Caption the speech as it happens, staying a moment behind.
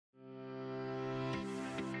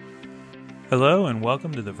Hello and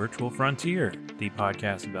welcome to the Virtual Frontier, the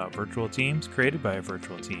podcast about virtual teams created by a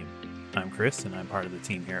virtual team. I'm Chris and I'm part of the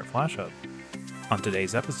team here at FlashHub. On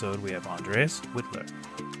today's episode, we have Andreas Whittler.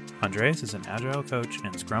 Andreas is an Agile coach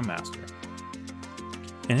and Scrum Master.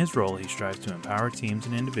 In his role, he strives to empower teams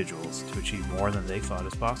and individuals to achieve more than they thought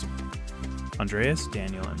is possible. Andreas,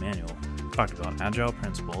 Daniel, and Manuel talked about Agile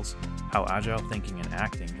principles, how Agile thinking and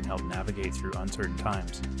acting can help navigate through uncertain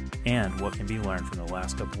times, and what can be learned from the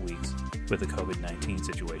last couple weeks with the COVID-19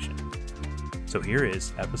 situation. So here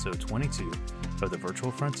is episode 22 of the Virtual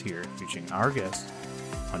Frontier featuring our guest,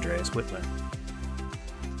 Andreas Whittler.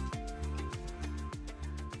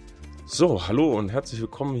 So, hallo und herzlich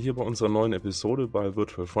willkommen hier bei unserer neuen Episode bei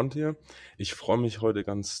Virtual Frontier. Ich freue mich heute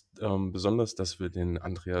ganz besonders, dass wir den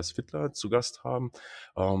Andreas Whittler zu Gast haben.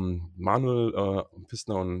 Manuel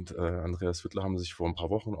Pistner und Andreas Whittler haben sich vor ein paar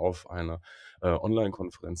Wochen auf einer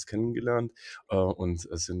Online-Konferenz kennengelernt und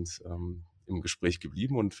sind im Gespräch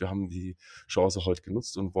geblieben, und wir haben die Chance heute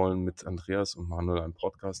genutzt und wollen mit Andreas und Manuel einen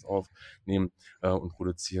Podcast aufnehmen und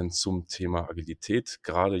produzieren zum Thema Agilität,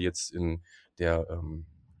 gerade jetzt in der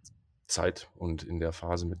Zeit und in der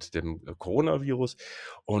Phase mit dem Coronavirus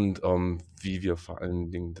und wie wir vor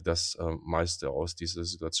allen Dingen das meiste aus dieser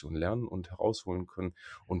Situation lernen und herausholen können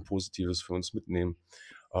und Positives für uns mitnehmen.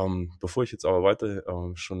 Bevor ich jetzt aber weiter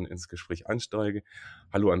schon ins Gespräch einsteige,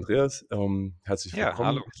 hallo Andreas, herzlich Ja, willkommen.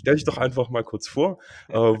 hallo. Stell dich doch einfach mal kurz vor,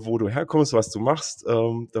 wo du herkommst, was du machst,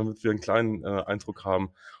 damit wir einen kleinen Eindruck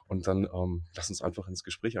haben, und dann lass uns einfach ins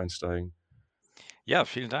Gespräch einsteigen. Ja,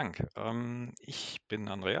 vielen Dank. Ich bin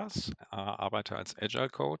Andreas, arbeite als Agile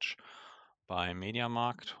Coach bei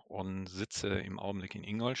Mediamarkt und sitze im Augenblick in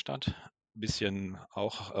Ingolstadt. Bisschen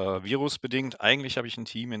auch virusbedingt. Eigentlich habe ich ein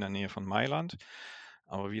Team in der Nähe von Mailand,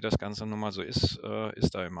 aber wie das Ganze nun mal so ist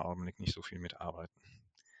da im Augenblick nicht so viel mit Arbeiten.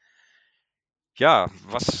 Ja,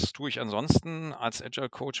 was tue ich ansonsten? Als Agile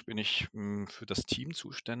Coach bin ich für das Team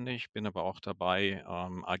zuständig, bin aber auch dabei,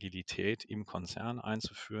 Agilität im Konzern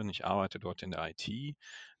einzuführen. Ich arbeite dort in der IT.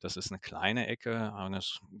 Das ist eine kleine Ecke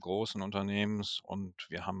eines großen Unternehmens, und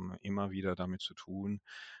wir haben immer wieder damit zu tun,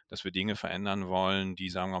 dass wir Dinge verändern wollen, die,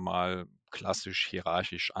 sagen wir mal, klassisch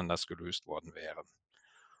hierarchisch anders gelöst worden wären.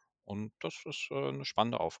 Und das ist eine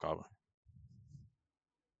spannende Aufgabe.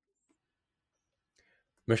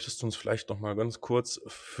 Möchtest du uns vielleicht noch mal ganz kurz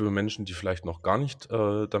für Menschen, die vielleicht noch gar nicht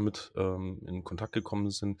damit in Kontakt gekommen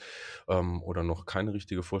sind oder noch keine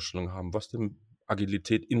richtige Vorstellung haben, was denn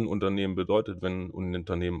Agilität in Unternehmen bedeutet, wenn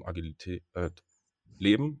Unternehmen Agilität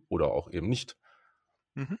leben oder auch eben nicht?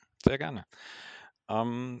 Sehr gerne.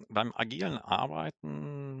 Beim agilen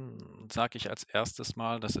Arbeiten sage ich als erstes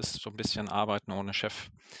mal, das ist so ein bisschen Arbeiten ohne Chef.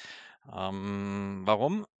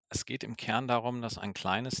 Warum? Es geht im Kern darum, dass ein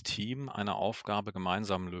kleines Team eine Aufgabe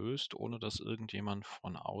gemeinsam löst, ohne dass irgendjemand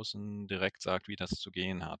von außen direkt sagt, wie das zu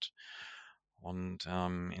gehen hat. Und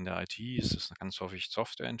in der IT ist es ganz häufig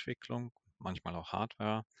Softwareentwicklung, manchmal auch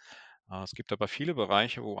Hardware. Es gibt aber viele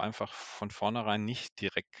Bereiche, wo einfach von vornherein nicht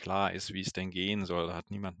direkt klar ist, wie es denn gehen soll. Da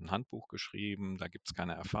hat niemand ein Handbuch geschrieben, da gibt es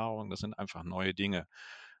keine Erfahrung, das sind einfach neue Dinge.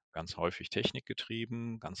 Ganz häufig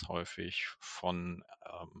technikgetrieben, ganz häufig von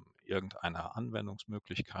irgendeiner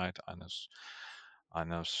Anwendungsmöglichkeit eines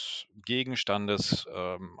Gegenstandes,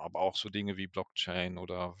 aber auch so Dinge wie Blockchain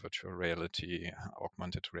oder Virtual Reality,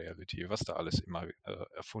 Augmented Reality, was da alles immer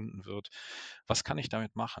erfunden wird. Was kann ich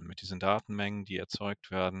damit machen mit diesen Datenmengen, die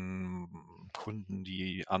erzeugt werden, Kunden,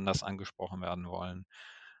 die anders angesprochen werden wollen?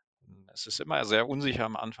 Es ist immer sehr unsicher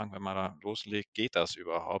am Anfang, wenn man da loslegt. Geht das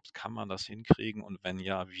überhaupt? Kann man das hinkriegen? Und wenn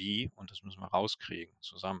ja, wie? Und das müssen wir rauskriegen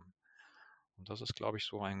zusammen. Und das ist, glaube ich,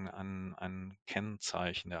 so ein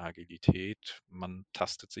Kennzeichen der Agilität. Man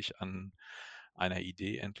tastet sich an einer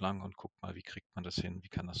Idee entlang und guckt mal, wie kriegt man das hin? Wie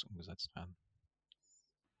kann das umgesetzt werden?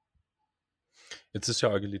 Jetzt ist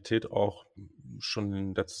ja Agilität auch schon in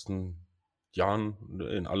den letzten Jahren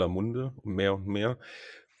in aller Munde, mehr und mehr.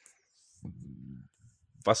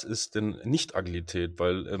 Was ist denn Nicht-Agilität?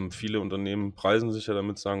 Weil viele Unternehmen preisen sich ja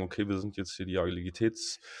damit, sagen, okay, wir sind jetzt hier die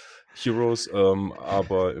Agilitäts-Heroes,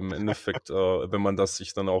 aber im Endeffekt, wenn man das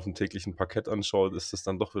sich dann auf dem täglichen Parkett anschaut, ist das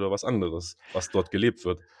dann doch wieder was anderes, was dort gelebt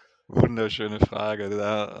wird. Wunderschöne Frage.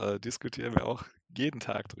 Da diskutieren wir auch jeden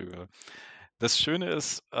Tag drüber. Das Schöne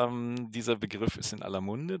ist, dieser Begriff ist in aller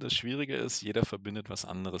Munde. Das Schwierige ist, jeder verbindet was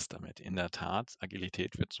anderes damit. In der Tat,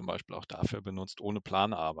 Agilität wird zum Beispiel auch dafür benutzt, ohne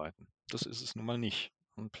Plan arbeiten. Das ist es nun mal nicht.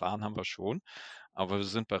 Einen Plan haben wir schon, aber wir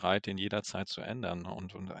sind bereit, den jederzeit zu ändern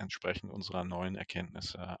und entsprechend unserer neuen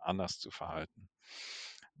Erkenntnisse anders zu verhalten.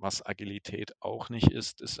 Was Agilität auch nicht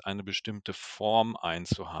ist, ist eine bestimmte Form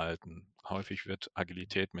einzuhalten. Häufig wird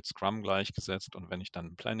Agilität mit Scrum gleichgesetzt und wenn ich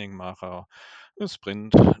dann Planning mache, einen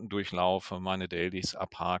Sprint durchlaufe, meine Dailies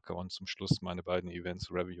abhake und zum Schluss meine beiden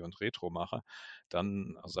Events Review und Retro mache,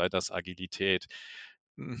 dann sei das Agilität.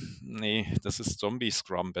 Nee, das ist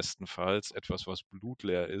Zombie-Scrum bestenfalls, etwas, was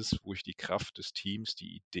blutleer ist, wo ich die Kraft des Teams,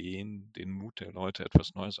 die Ideen, den Mut der Leute,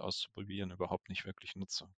 etwas Neues auszuprobieren, überhaupt nicht wirklich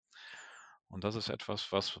nutze. Und das ist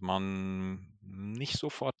etwas, was man nicht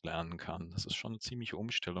sofort lernen kann. Das ist schon eine ziemliche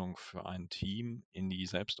Umstellung für ein Team, in die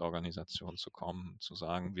Selbstorganisation zu kommen, zu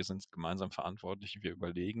sagen, wir sind gemeinsam verantwortlich, wir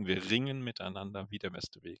überlegen, wir ringen miteinander, wie der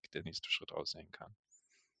beste Weg, der nächste Schritt aussehen kann.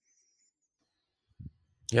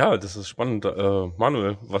 Ja, das ist spannend.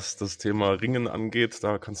 Manuel, was das Thema Ringen angeht,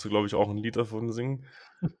 da kannst du, glaube ich, auch ein Lied davon singen.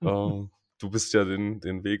 Du bist ja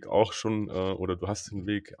den Weg auch schon, oder du hast den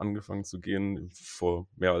Weg angefangen zu gehen vor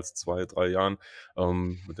mehr als 2, 3 Jahren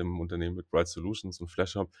mit dem Unternehmen mit Bright Solutions und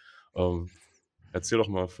FlashUp. Erzähl doch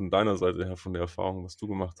mal von deiner Seite her, von der Erfahrung, was du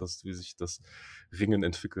gemacht hast, wie sich das Ringen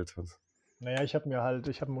entwickelt hat. Naja, ich habe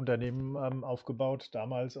ein Unternehmen aufgebaut,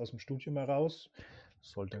 damals aus dem Studium heraus.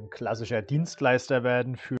 Es sollte ein klassischer Dienstleister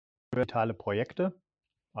werden für digitale Projekte,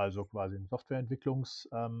 also quasi ein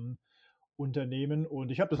Softwareentwicklungsunternehmen. Und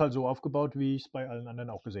ich habe das halt so aufgebaut, wie ich es bei allen anderen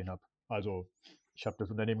auch gesehen habe. Also ich habe das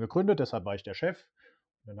Unternehmen gegründet, deshalb war ich der Chef.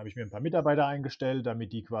 Dann habe ich mir ein paar Mitarbeiter eingestellt,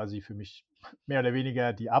 damit die quasi für mich mehr oder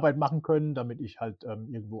weniger die Arbeit machen können, damit ich halt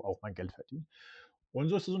irgendwo auch mein Geld verdiene. Und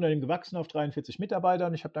so ist das Unternehmen gewachsen auf 43 Mitarbeiter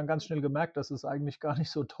und ich habe dann ganz schnell gemerkt, dass es eigentlich gar nicht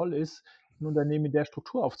so toll ist, ein Unternehmen in der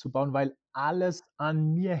Struktur aufzubauen, weil alles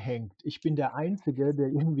an mir hängt. Ich bin der Einzige, der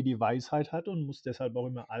irgendwie die Weisheit hat und muss deshalb auch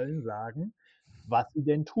immer allen sagen, was sie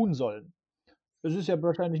denn tun sollen. Es ist ja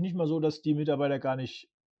wahrscheinlich nicht mal so, dass die Mitarbeiter gar nicht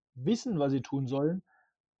wissen, was sie tun sollen,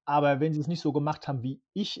 aber wenn sie es nicht so gemacht haben, wie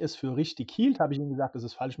ich es für richtig hielt, habe ich ihnen gesagt, das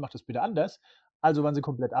ist falsch, macht das bitte anders. Also waren sie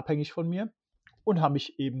komplett abhängig von mir und haben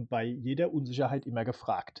mich eben bei jeder Unsicherheit immer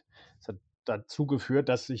gefragt. Das hat dazu geführt,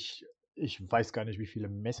 dass ich weiß gar nicht, wie viele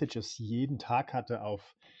Messages jeden Tag hatte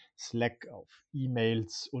auf Slack, auf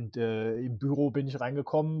E-Mails und im Büro bin ich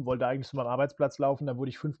reingekommen, wollte eigentlich zu meinem Arbeitsplatz laufen, dann wurde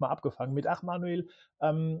ich 5-mal abgefangen mit, ach Manuel,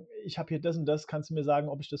 ich habe hier das und das, kannst du mir sagen,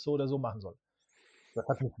 ob ich das so oder so machen soll? Das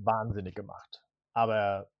hat mich wahnsinnig gemacht.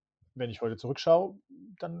 Aber wenn ich heute zurückschaue,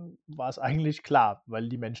 dann war es eigentlich klar, weil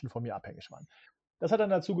die Menschen von mir abhängig waren. Das hat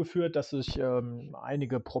dann dazu geführt, dass ich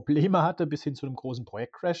einige Probleme hatte, bis hin zu einem großen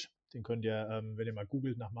Projektcrash. Den könnt ihr, wenn ihr mal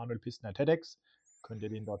googelt nach Manuel Pistner TEDx, könnt ihr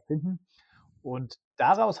den dort finden. Und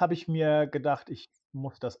daraus habe ich mir gedacht, ich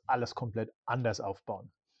muss das alles komplett anders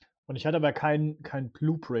aufbauen. Und ich hatte aber kein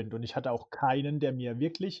Blueprint und ich hatte auch keinen, der mir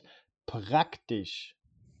wirklich praktisch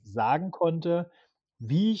sagen konnte,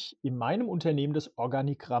 wie ich in meinem Unternehmen das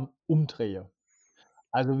Organigramm umdrehe.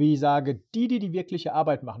 Also wie ich sage, die wirkliche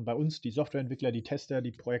Arbeit machen bei uns, die Softwareentwickler, die Tester,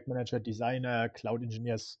 die Projektmanager, Designer, Cloud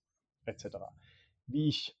Engineers etc., wie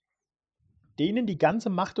ich denen die ganze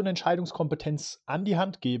Macht und Entscheidungskompetenz an die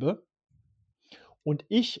Hand gebe und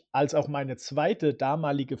ich als auch meine zweite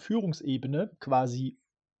damalige Führungsebene quasi,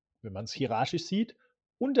 wenn man es hierarchisch sieht,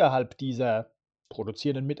 unterhalb dieser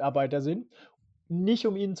produzierenden Mitarbeiter sind, nicht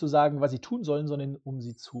um ihnen zu sagen, was sie tun sollen, sondern um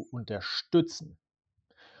sie zu unterstützen.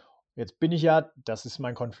 Jetzt bin ich ja, das ist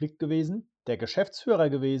mein Konflikt gewesen, der Geschäftsführer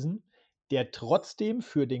gewesen, der trotzdem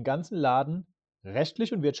für den ganzen Laden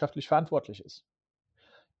rechtlich und wirtschaftlich verantwortlich ist.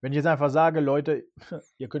 Wenn ich jetzt einfach sage, Leute,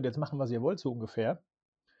 ihr könnt jetzt machen, was ihr wollt, so ungefähr,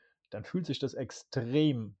 dann fühlt sich das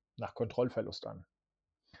extrem nach Kontrollverlust an.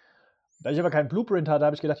 Da ich aber keinen Blueprint hatte,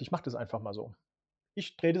 habe ich gedacht, ich mache das einfach mal so.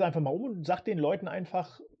 Ich drehe das einfach mal um und sage den Leuten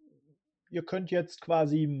einfach, ihr könnt jetzt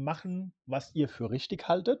quasi machen, was ihr für richtig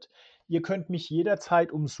haltet. Ihr könnt mich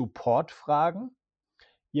jederzeit um Support fragen.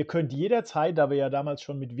 Ihr könnt jederzeit, da wir ja damals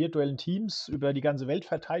schon mit virtuellen Teams über die ganze Welt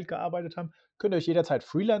verteilt gearbeitet haben, könnt ihr euch jederzeit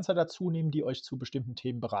Freelancer dazu nehmen, die euch zu bestimmten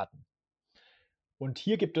Themen beraten. Und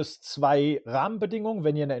hier gibt es 2 Rahmenbedingungen.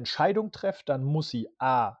 Wenn ihr eine Entscheidung trefft, dann muss sie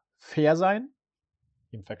A, fair sein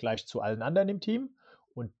im Vergleich zu allen anderen im Team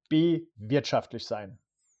und B, wirtschaftlich sein.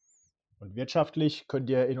 Und wirtschaftlich könnt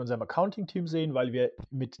ihr in unserem Accounting-Team sehen, weil wir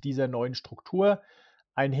mit dieser neuen Struktur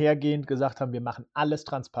einhergehend gesagt haben, wir machen alles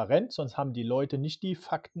transparent, sonst haben die Leute nicht die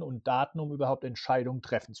Fakten und Daten, um überhaupt Entscheidungen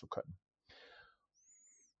treffen zu können.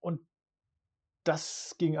 Und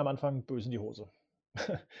das ging am Anfang böse in die Hose.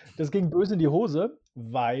 Das ging böse in die Hose,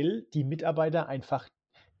 weil die Mitarbeiter einfach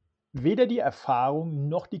weder die Erfahrung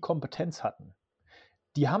noch die Kompetenz hatten.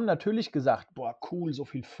 Die haben natürlich gesagt, boah, cool, so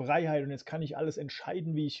viel Freiheit und jetzt kann ich alles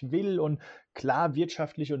entscheiden, wie ich will und klar,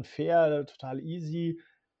 wirtschaftlich und fair, total easy.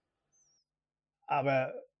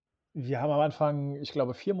 Aber wir haben am Anfang, ich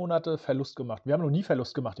glaube, 4 Monate Verlust gemacht. Wir haben noch nie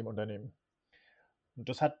Verlust gemacht im Unternehmen. Und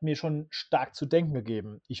das hat mir schon stark zu denken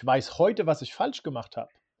gegeben. Ich weiß heute, was ich falsch gemacht habe.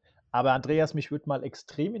 Aber Andreas, mich würde mal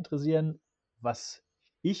extrem interessieren, was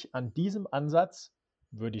ich an diesem Ansatz,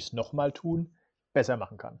 würde ich es nochmal tun, besser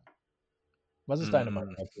machen kann. Was ist deine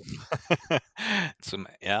Meinung dazu? Zum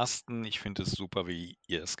Ersten, ich finde es super, wie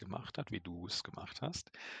ihr es gemacht habt, wie du es gemacht hast.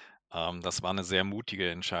 Das war eine sehr mutige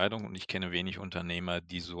Entscheidung und ich kenne wenig Unternehmer,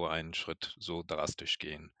 die so einen Schritt so drastisch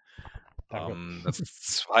gehen. Danke. Das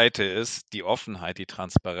Zweite ist, die Offenheit, die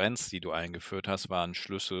Transparenz, die du eingeführt hast, war ein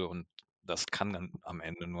Schlüssel und das kann dann am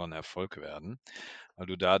Ende nur ein Erfolg werden, weil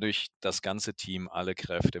du dadurch das ganze Team, alle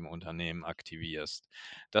Kräfte im Unternehmen aktivierst.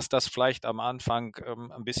 Dass das vielleicht am Anfang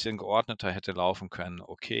ein bisschen geordneter hätte laufen können,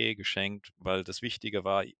 okay, geschenkt, weil das Wichtige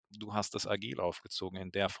war, du hast das agil aufgezogen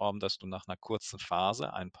in der Form, dass du nach einer kurzen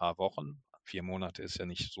Phase, ein paar Wochen, 4 Monate ist ja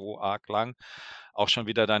nicht so arg lang, auch schon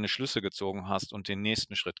wieder deine Schlüsse gezogen hast und den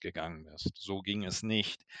nächsten Schritt gegangen bist. So ging es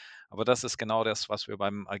nicht. Aber das ist genau das, was wir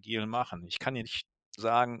beim Agilen machen. Ich kann dir nicht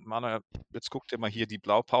sagen, Manuel, jetzt guck dir mal hier die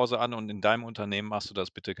Blaupause an und in deinem Unternehmen machst du das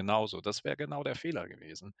bitte genauso. Das wäre genau der Fehler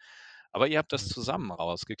gewesen. Aber ihr habt das zusammen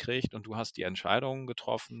rausgekriegt und du hast die Entscheidungen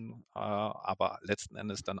getroffen, aber letzten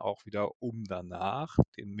Endes dann auch wieder, um danach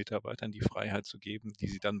den Mitarbeitern die Freiheit zu geben, die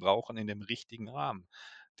sie dann brauchen in dem richtigen Rahmen,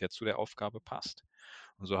 der zu der Aufgabe passt.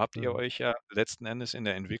 Und so habt ihr Mhm. euch ja letzten Endes in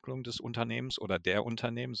der Entwicklung des Unternehmens oder der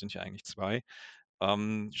Unternehmen, sind ja eigentlich zwei,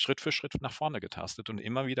 Schritt für Schritt nach vorne getastet und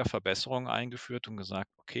immer wieder Verbesserungen eingeführt und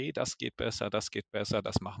gesagt, okay, das geht besser, das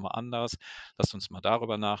machen wir anders, lasst uns mal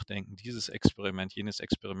darüber nachdenken, dieses Experiment, jenes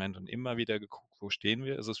Experiment und immer wieder geguckt, wo stehen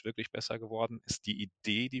wir, ist es wirklich besser geworden, ist die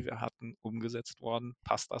Idee, die wir hatten, umgesetzt worden,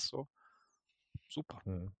 passt das so? Super.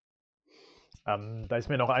 Mhm. Da ist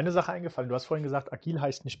mir noch eine Sache eingefallen. Du hast vorhin gesagt, agil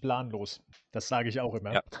heißt nicht planlos. Das sage ich auch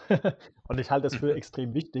immer. Ja. Und ich halte das für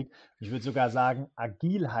extrem wichtig. Ich würde sogar sagen,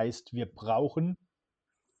 agil heißt, wir brauchen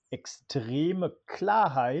extreme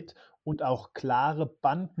Klarheit und auch klare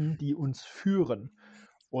Banden, die uns führen.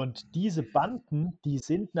 Und diese Banden, die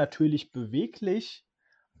sind natürlich beweglich,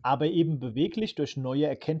 aber eben beweglich durch neue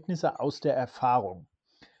Erkenntnisse aus der Erfahrung.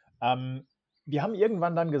 Wir haben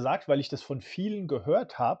irgendwann dann gesagt, weil ich das von vielen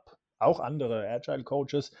gehört habe, auch andere Agile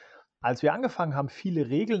Coaches, als wir angefangen haben, viele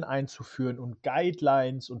Regeln einzuführen und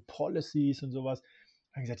Guidelines und Policies und sowas,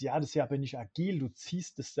 haben wir gesagt, ja, das ist ja aber nicht agil, du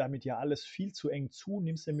ziehst das damit ja alles viel zu eng zu,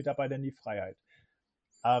 nimmst den Mitarbeitern die Freiheit.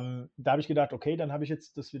 Da habe ich gedacht, okay, dann habe ich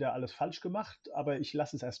jetzt das wieder alles falsch gemacht, aber ich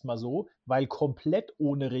lasse es erstmal so, weil komplett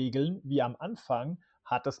ohne Regeln, wie am Anfang,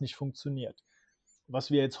 hat das nicht funktioniert. Was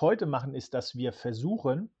wir jetzt heute machen, ist, dass wir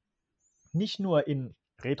versuchen, nicht nur in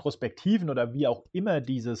Retrospektiven oder wie auch immer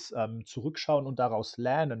dieses Zurückschauen und daraus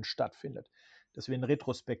Lernen stattfindet, dass wir in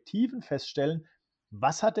Retrospektiven feststellen,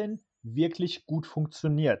 was hat denn wirklich gut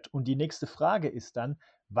funktioniert? Und die nächste Frage ist dann,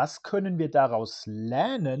 was können wir daraus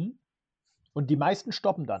lernen? Und die meisten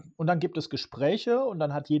stoppen dann. Und dann gibt es Gespräche und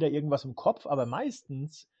dann hat jeder irgendwas im Kopf, aber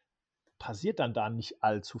meistens passiert dann da nicht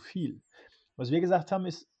allzu viel. Was wir gesagt haben,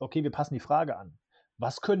 ist, okay, wir passen die Frage an.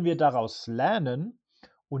 Was können wir daraus lernen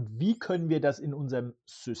und wie können wir das in unserem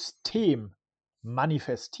System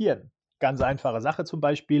manifestieren? Ganz einfache Sache zum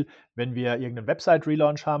Beispiel, wenn wir irgendeinen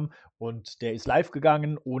Website-Relaunch haben und der ist live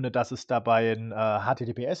gegangen, ohne dass es dabei ein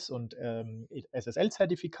HTTPS und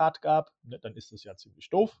SSL-Zertifikat gab, ne, dann ist das ja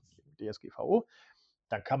ziemlich doof, DSGVO.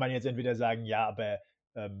 Dann kann man jetzt entweder sagen, ja, aber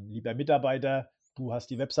lieber Mitarbeiter, du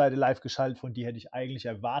hast die Webseite live geschaltet, von dir hätte ich eigentlich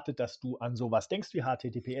erwartet, dass du an sowas denkst wie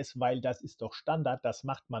HTTPS, weil das ist doch Standard, das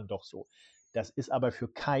macht man doch so. Das ist aber für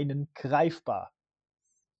keinen greifbar.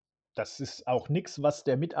 Das ist auch nichts, was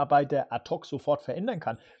der Mitarbeiter ad hoc sofort verändern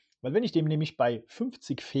kann. Weil wenn ich dem nämlich bei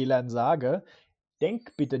 50 Fehlern sage,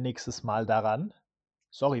 denk bitte nächstes Mal daran,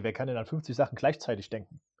 sorry, wer kann denn an 50 Sachen gleichzeitig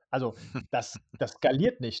denken? Also das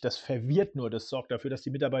skaliert nicht, das verwirrt nur, das sorgt dafür, dass die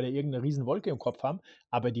Mitarbeiter irgendeine riesen Wolke im Kopf haben,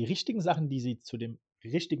 aber die richtigen Sachen, die sie zu dem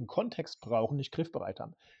richtigen Kontext brauchen, nicht griffbereit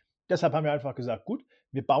haben. Deshalb haben wir einfach gesagt, gut,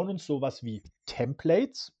 wir bauen uns sowas wie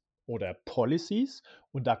Templates oder Policies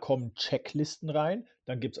und da kommen Checklisten rein.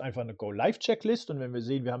 Dann gibt es einfach eine Go-Live-Checklist und wenn wir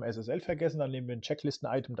sehen, wir haben SSL vergessen, dann nehmen wir ein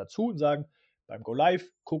Checklisten-Item dazu und sagen, beim Go-Live,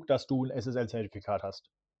 guck, dass du ein SSL-Zertifikat hast.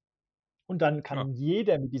 Und dann Ja. kann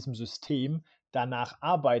jeder mit diesem System danach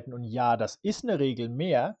arbeiten. Und ja, das ist eine Regel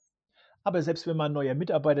mehr, aber selbst wenn mal ein neuer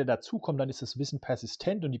Mitarbeiter dazukommt, dann ist das Wissen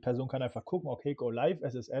persistent und die Person kann einfach gucken, okay, Go Live,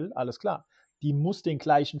 SSL, alles klar. Die muss den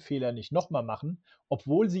gleichen Fehler nicht nochmal machen,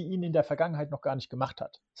 obwohl sie ihn in der Vergangenheit noch gar nicht gemacht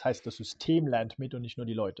hat. Das heißt, das System lernt mit und nicht nur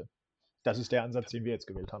die Leute. Das ist der Ansatz, den wir jetzt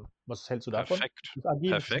gewählt haben. Was hältst du davon? Perfekt. Ist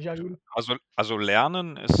agil, ist nicht Perfekt. agil? Also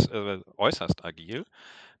Lernen ist äußerst agil.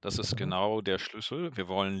 Das ist Mhm. genau der Schlüssel. Wir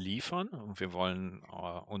wollen liefern und wir wollen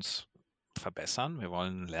uns verbessern. Wir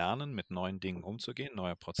wollen lernen, mit neuen Dingen umzugehen.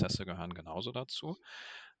 Neue Prozesse gehören genauso dazu.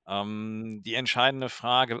 Die entscheidende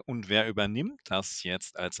Frage, und wer übernimmt das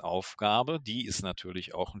jetzt als Aufgabe, die ist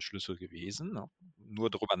natürlich auch ein Schlüssel gewesen. Ne? Nur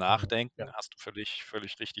drüber nachdenken, Ja, hast du völlig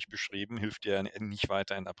richtig beschrieben, hilft dir nicht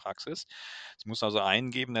weiter in der Praxis. Es muss also einen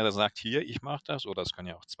geben, der sagt, hier, ich mache das, oder es können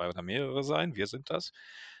ja auch 2 oder mehrere sein, wir sind das.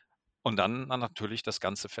 Und dann natürlich das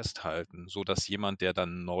Ganze festhalten, sodass jemand, der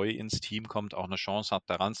dann neu ins Team kommt, auch eine Chance hat,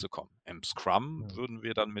 da ranzukommen. Im Scrum würden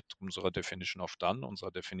wir dann mit unserer Definition of Done, unserer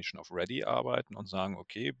Definition of Ready arbeiten und sagen,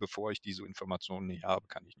 okay, bevor ich diese Informationen nicht habe,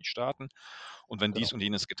 kann ich nicht starten. Und wenn dies genau. und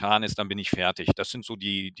jenes getan ist, dann bin ich fertig. Das sind so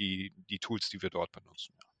die Tools, die wir dort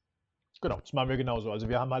benutzen. Ja. Genau, das machen wir genauso. Also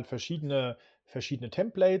wir haben halt verschiedene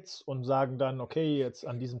Templates und sagen dann, okay, jetzt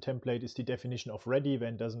an diesem Template ist die Definition of Ready,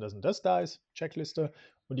 wenn das und das und das da ist, Checkliste,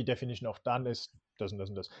 und die Definition of Done ist das und das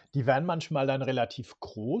und das. Die werden manchmal dann relativ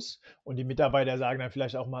groß und die Mitarbeiter sagen dann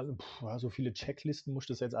vielleicht auch mal, so viele Checklisten muss ich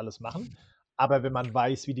das jetzt alles machen. Aber wenn man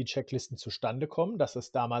weiß, wie die Checklisten zustande kommen, dass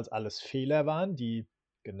das damals alles Fehler waren, die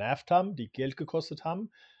genervt haben, die Geld gekostet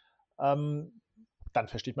haben, dann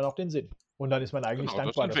versteht man auch den Sinn. Und dann ist man eigentlich Genau,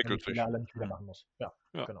 das dankbar, dass man die entwickelt sich. Fehler alle nicht wieder machen muss. Ja,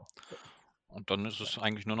 Ja. genau. Und dann ist es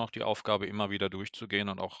eigentlich nur noch die Aufgabe, immer wieder durchzugehen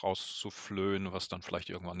und auch rauszuflöhen, was dann vielleicht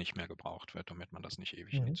irgendwann nicht mehr gebraucht wird, damit man das nicht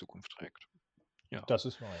ewig in die Zukunft trägt. Ja. Das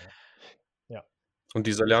ist wahr, ja. Ja. Und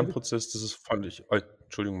dieser Jetzt würde ich. Lernprozess, das ist, fand ich,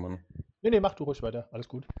 Entschuldigung, Mann. Nee, mach du ruhig weiter. Alles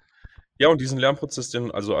gut. Ja, und diesen Lernprozess,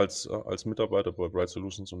 den, also als Mitarbeiter bei Bright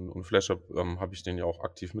Solutions und FlashUp, habe ich den ja auch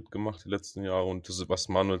aktiv mitgemacht die letzten Jahre. Und das ist, was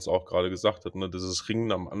Manuel jetzt auch gerade gesagt hat, ne, dieses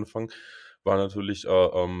Ringen am Anfang war natürlich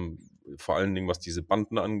vor allen Dingen, was diese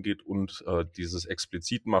Banden angeht und dieses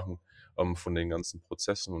Explizitmachen von den ganzen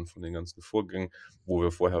Prozessen und von den ganzen Vorgängen, wo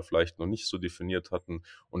wir vorher vielleicht noch nicht so definiert hatten.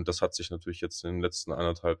 Und das hat sich natürlich jetzt in den letzten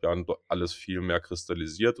 1,5 Jahren alles viel mehr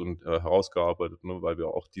kristallisiert und herausgearbeitet, ne, weil wir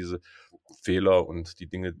auch diese Fehler und die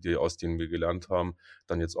Dinge, aus denen wir gelernt haben,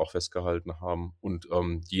 dann jetzt auch festgehalten haben. Und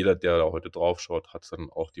jeder, der da heute drauf schaut, hat dann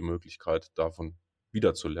auch die Möglichkeit, davon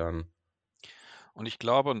wieder zu lernen. Und ich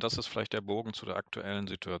glaube, und das ist vielleicht der Bogen zu der aktuellen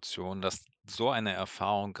Situation, dass so eine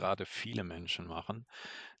Erfahrung gerade viele Menschen machen,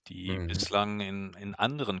 die bislang in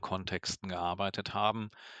anderen Kontexten gearbeitet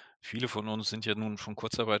haben. Viele von uns sind ja nun von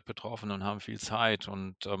Kurzarbeit betroffen und haben viel Zeit.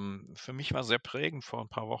 Und für mich war sehr prägend vor ein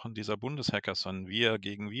paar Wochen dieser Bundeshackathon Wir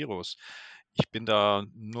gegen Virus. Ich bin da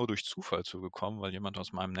nur durch Zufall zugekommen, weil jemand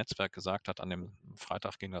aus meinem Netzwerk gesagt hat, an dem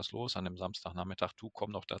Freitag ging das los, an dem Samstagnachmittag, du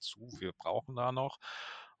komm noch dazu, wir brauchen da noch.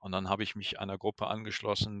 Und dann habe ich mich einer Gruppe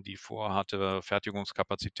angeschlossen, die vorhatte,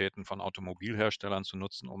 Fertigungskapazitäten von Automobilherstellern zu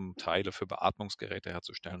nutzen, um Teile für Beatmungsgeräte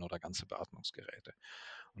herzustellen oder ganze Beatmungsgeräte.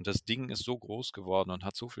 Und das Ding ist so groß geworden und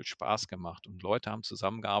hat so viel Spaß gemacht. Und Leute haben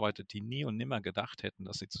zusammengearbeitet, die nie und nimmer gedacht hätten,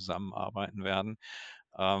 dass sie zusammenarbeiten werden.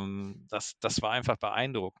 Das war einfach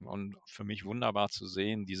beeindruckend und für mich wunderbar zu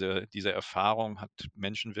sehen. Diese Erfahrung hat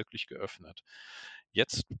Menschen wirklich geöffnet.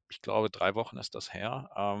 Jetzt, ich glaube, 3 Wochen ist das her,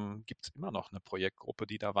 gibt es immer noch eine Projektgruppe,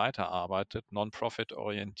 die da weiterarbeitet, non-profit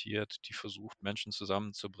orientiert, die versucht, Menschen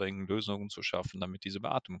zusammenzubringen, Lösungen zu schaffen, damit diese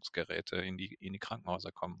Beatmungsgeräte in die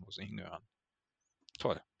Krankenhäuser kommen, wo sie hingehören.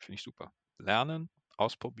 Toll, finde ich super. Lernen,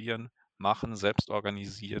 ausprobieren, machen, selbst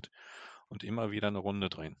organisiert und immer wieder eine Runde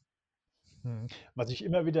drehen. Was ich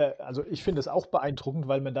immer wieder, also ich finde es auch beeindruckend,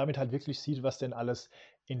 weil man damit halt wirklich sieht, was denn alles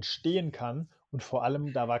entstehen kann. Und vor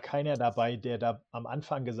allem, da war keiner dabei, der da am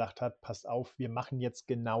Anfang gesagt hat, passt auf, wir machen jetzt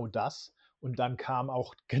genau das. Und dann kam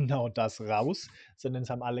auch genau das raus, sondern es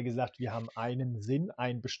haben alle gesagt, wir haben einen Sinn,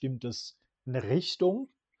 eine Richtung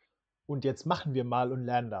und jetzt machen wir mal und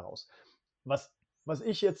lernen daraus. Was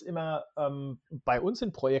ich jetzt immer bei uns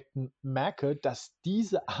in Projekten merke, dass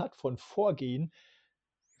diese Art von Vorgehen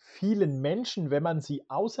vielen Menschen, wenn man sie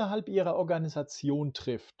außerhalb ihrer Organisation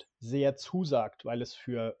trifft, sehr zusagt, weil es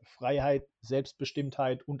für Freiheit,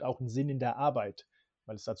 Selbstbestimmtheit und auch einen Sinn in der Arbeit,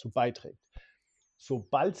 weil es dazu beiträgt.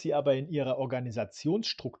 Sobald sie aber in ihrer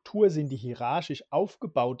Organisationsstruktur sind, die hierarchisch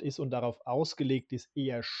aufgebaut ist und darauf ausgelegt ist,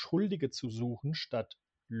 eher Schuldige zu suchen, statt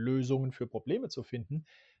Lösungen für Probleme zu finden,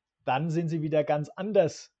 dann sind sie wieder ganz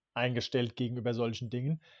anders eingestellt gegenüber solchen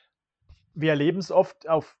Dingen. Wir erleben es oft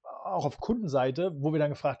auch auf Kundenseite, wo wir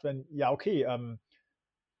dann gefragt werden, ja, okay,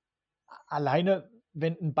 alleine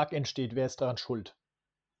wenn ein Bug entsteht, wer ist daran schuld?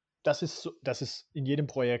 Das ist in jedem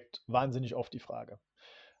Projekt wahnsinnig oft die Frage.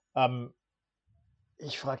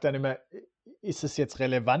 Ich frage dann immer, ist es jetzt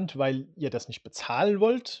relevant, weil ihr das nicht bezahlen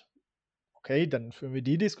wollt? Okay, dann führen wir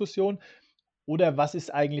die Diskussion. Oder was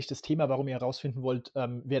ist eigentlich das Thema, warum ihr herausfinden wollt,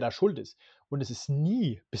 wer da schuld ist? Und es ist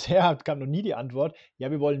bisher kam noch nie die Antwort, ja,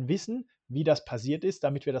 wir wollen wissen, wie das passiert ist,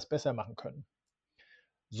 damit wir das besser machen können.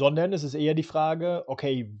 sondern es ist eher die Frage,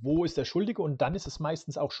 okay, wo ist der Schuldige? Und dann ist es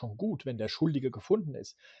meistens auch schon gut, wenn der Schuldige gefunden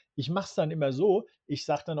ist. Ich mache es dann immer so, ich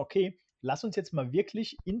sage dann, okay, lass uns jetzt mal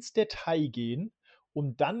wirklich ins Detail gehen,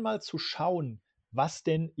 um dann mal zu schauen, was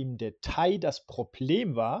denn im Detail das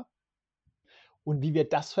Problem war und wie wir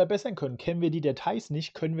das verbessern können. Kennen wir die Details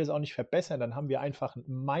nicht, können wir es auch nicht verbessern. Dann haben wir einfach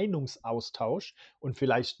einen Meinungsaustausch und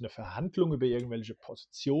vielleicht eine Verhandlung über irgendwelche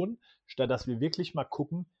Positionen, statt dass wir wirklich mal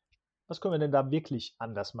gucken, was können wir denn da wirklich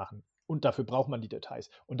anders machen? Und dafür braucht man die Details.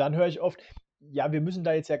 Und dann höre ich oft, ja, wir müssen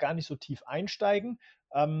da jetzt ja gar nicht so tief einsteigen,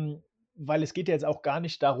 weil es geht ja jetzt auch gar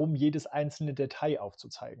nicht darum, jedes einzelne Detail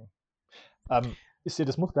aufzuzeigen. Ist dir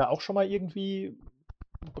das Muster auch schon mal irgendwie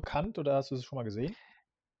bekannt oder hast du es schon mal gesehen?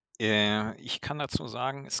 Ich kann dazu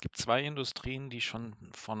sagen, es gibt 2 Industrien, die schon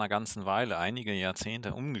vor einer ganzen Weile, einige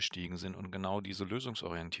Jahrzehnte umgestiegen sind und genau diese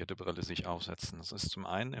lösungsorientierte Brille sich aufsetzen. Das ist zum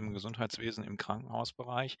einen im Gesundheitswesen, im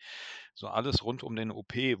Krankenhausbereich, so alles rund um den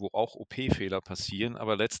OP, wo auch OP-Fehler passieren,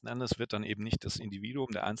 aber letzten Endes wird dann eben nicht das Individuum,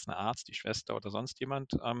 der einzelne Arzt, die Schwester oder sonst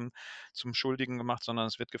jemand, zum Schuldigen gemacht, sondern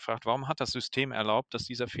es wird gefragt: „Warum hat das System erlaubt, dass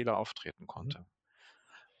dieser Fehler auftreten konnte?“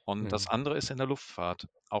 Und das Mhm. andere ist in der Luftfahrt.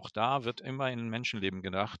 Auch da wird immer in Menschenleben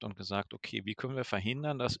gedacht und gesagt, okay, wie können wir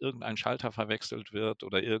verhindern, dass irgendein Schalter verwechselt wird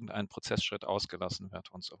oder irgendein Prozessschritt ausgelassen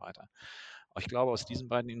wird und so weiter. Aber ich glaube, aus diesen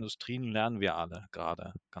beiden Industrien lernen wir alle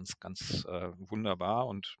gerade ganz wunderbar.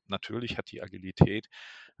 Und natürlich hat die Agilität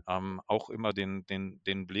auch immer den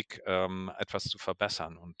Blick, etwas zu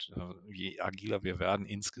verbessern. Und je agiler wir werden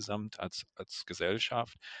insgesamt als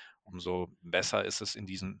Gesellschaft, umso besser ist es in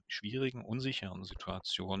diesen schwierigen, unsicheren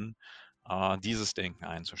Situationen, dieses Denken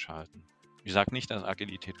einzuschalten. Ich sage nicht, dass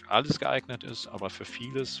Agilität für alles geeignet ist, aber für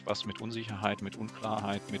vieles, was mit Unsicherheit, mit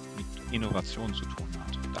Unklarheit, mit Innovation zu tun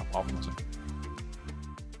hat. Da brauchen wir sie.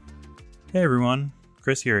 Hey everyone,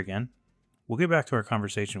 Chris here again. We'll get back to our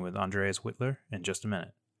conversation with Andreas Whitler in just a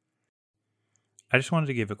minute. I just wanted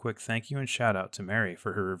to give a quick thank you and shout out to Mary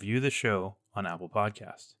for her review of the show on Apple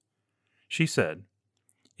Podcasts. She said,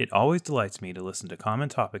 "It always delights me to listen to common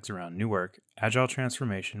topics around new work, agile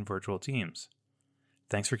transformation, virtual teams.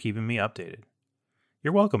 Thanks for keeping me updated."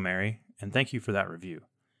 You're welcome, Mary, and thank you for that review.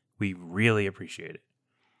 We really appreciate it.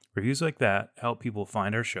 Reviews like that help people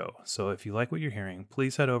find our show, so if you like what you're hearing,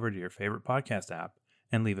 please head over to your favorite podcast app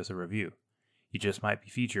and leave us a review. You just might be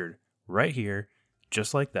featured right here,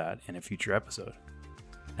 just like that, in a future episode.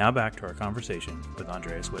 Now back to our conversation with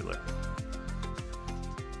Andreas Whitler.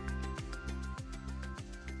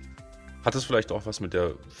 Hat es vielleicht auch was mit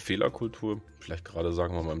der Fehlerkultur, vielleicht gerade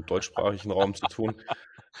sagen wir mal im deutschsprachigen Raum zu tun?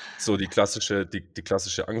 So die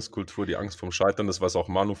klassische Angstkultur, die Angst vorm Scheitern, das, was auch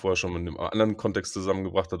Manu vorher schon in einem anderen Kontext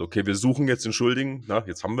zusammengebracht hat. Okay, wir suchen jetzt den Schuldigen, na,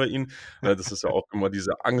 jetzt haben wir ihn. Das ist ja auch immer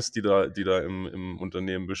diese Angst, die da im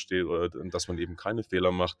Unternehmen besteht, oder dass man eben keine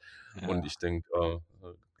Fehler macht. Ja. Und ich denke,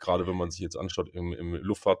 gerade wenn man sich jetzt anschaut, im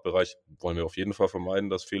Luftfahrtbereich wollen wir auf jeden Fall vermeiden,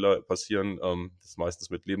 dass Fehler passieren. Das ist meistens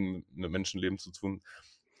mit Menschenleben zu tun.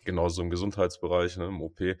 Genauso im Gesundheitsbereich, im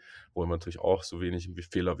OP, wollen wir natürlich auch so wenig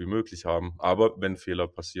Fehler wie möglich haben. Aber wenn Fehler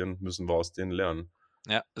passieren, müssen wir aus denen lernen.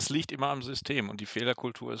 Ja, es liegt immer am System und die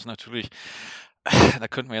Fehlerkultur ist natürlich, da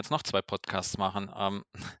könnten wir jetzt noch 2 Podcasts machen.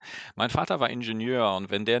 Mein Vater war Ingenieur und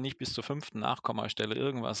wenn der nicht bis zur 5. Nachkommastelle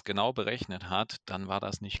irgendwas genau berechnet hat, dann war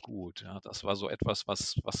das nicht gut. Ja, das war so etwas,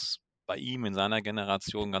 was bei ihm in seiner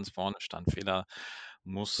Generation ganz vorne stand. Fehler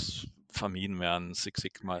muss vermieden werden. Six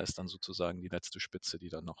Sigma ist dann sozusagen die letzte Spitze, die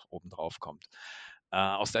dann noch oben drauf kommt.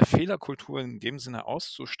 Aus der Fehlerkultur in dem Sinne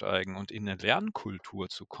auszusteigen und in eine Lernkultur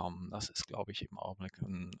zu kommen, das ist, glaube ich, im Augenblick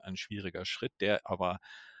ein schwieriger Schritt, der aber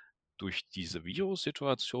durch diese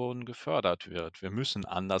Virussituation gefördert wird. Wir müssen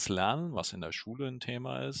anders lernen, was in der Schule ein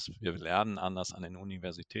Thema ist. Wir lernen anders an den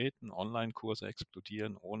Universitäten. Online-Kurse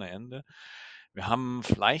explodieren ohne Ende. Wir haben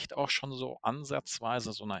vielleicht auch schon so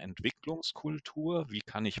ansatzweise so eine Entwicklungskultur. Wie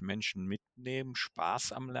kann ich Menschen mitnehmen,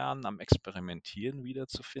 Spaß am Lernen, am Experimentieren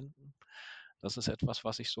wiederzufinden? Das ist etwas,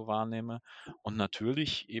 was ich so wahrnehme. Und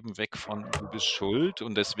natürlich eben weg von du bist schuld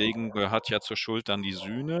und deswegen gehört ja zur Schuld dann die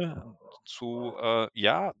Sühne zu,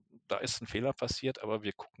 ja, da ist ein Fehler passiert, aber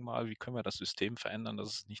wir gucken mal, wie können wir das System verändern, dass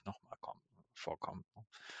es nicht nochmal vorkommt. Ne?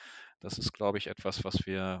 Das ist, glaube ich, etwas, was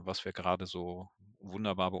wir gerade so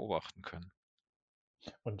wunderbar beobachten können.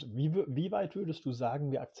 Und wie weit würdest du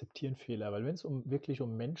sagen, wir akzeptieren Fehler? Weil wenn es wirklich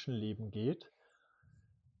um Menschenleben geht,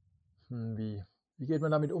 wie geht man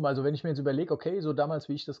damit um? Also wenn ich mir jetzt überlege, okay, so damals,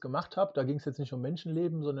 wie ich das gemacht habe, da ging es jetzt nicht um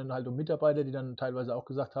Menschenleben, sondern halt um Mitarbeiter, die dann teilweise auch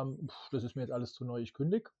gesagt haben, das ist mir jetzt alles zu neu, ich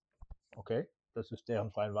kündige. Okay, das ist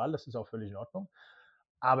deren freie Wahl, das ist auch völlig in Ordnung.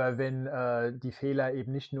 Aber wenn die Fehler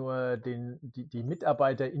eben nicht nur die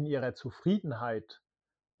Mitarbeiter in ihrer Zufriedenheit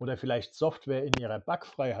oder vielleicht Software in ihrer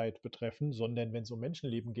Bugfreiheit betreffen, sondern wenn es um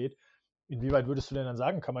Menschenleben geht, inwieweit würdest du denn dann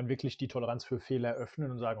sagen, kann man wirklich die Toleranz für Fehler öffnen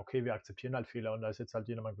und sagen, okay, wir akzeptieren halt Fehler und da ist jetzt halt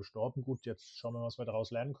jemand gestorben, gut, jetzt schauen wir, was wir daraus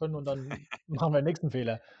lernen können und dann machen wir den nächsten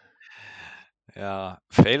Fehler. Ja,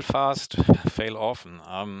 fail fast, fail often.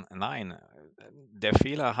 Nein, der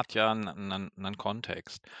Fehler hat ja einen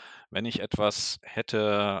Kontext. Wenn ich etwas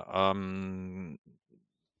hätte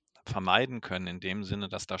vermeiden können, in dem Sinne,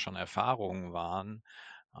 dass da schon Erfahrungen waren,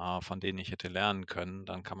 von denen ich hätte lernen können,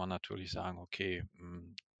 dann kann man natürlich sagen, okay,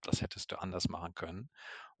 das hättest du anders machen können,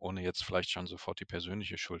 ohne jetzt vielleicht schon sofort die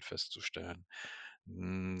persönliche Schuld festzustellen.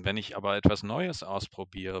 Wenn ich aber etwas Neues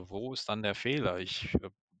ausprobiere, wo ist dann der Fehler? Ich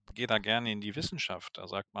gehe da gerne in die Wissenschaft. Da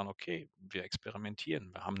sagt man, okay, wir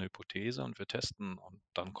experimentieren, wir haben eine Hypothese und wir testen und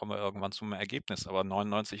dann kommen wir irgendwann zum Ergebnis. Aber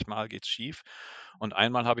 99 Mal geht es schief und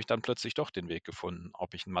einmal habe ich dann plötzlich doch den Weg gefunden.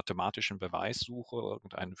 Ob ich einen mathematischen Beweis suche,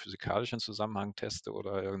 irgendeinen physikalischen Zusammenhang teste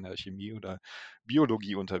oder in der Chemie oder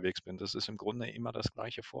Biologie unterwegs bin, das ist im Grunde immer das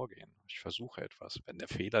gleiche Vorgehen. Ich versuche etwas. Wenn der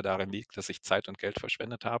Fehler darin liegt, dass ich Zeit und Geld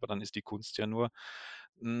verschwendet habe, dann ist die Kunst ja nur,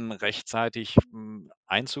 rechtzeitig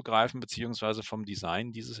einzugreifen, beziehungsweise vom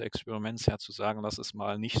Design dieses Experiments her zu sagen, lass es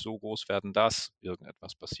mal nicht so groß werden, dass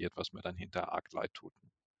irgendetwas passiert, was mir dann hinterher arg leid tut.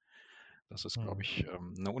 Das ist, glaube Mhm. ich,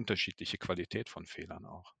 eine unterschiedliche Qualität von Fehlern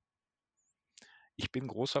auch. Ich bin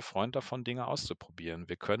großer Freund davon, Dinge auszuprobieren.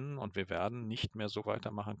 Wir können und wir werden nicht mehr so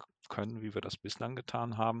weitermachen können, wie wir das bislang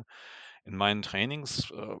getan haben. In meinen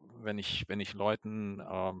Trainings, wenn ich Leuten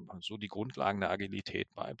so die Grundlagen der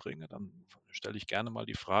Agilität beibringe, dann stelle ich gerne mal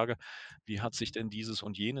die Frage, wie hat sich denn dieses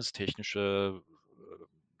und jenes technische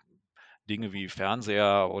Dinge wie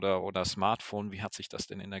Fernseher oder Smartphone, wie hat sich das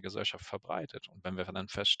denn in der Gesellschaft verbreitet? Und wenn wir dann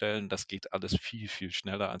feststellen, das geht alles viel, viel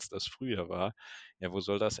schneller, als das früher war, ja, wo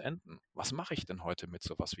soll das enden? Was mache ich denn heute mit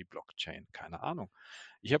sowas wie Blockchain? Keine Ahnung.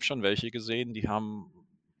 Ich habe schon welche gesehen, die haben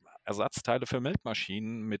Ersatzteile für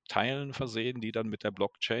Melkmaschinen mit Teilen versehen, die dann mit der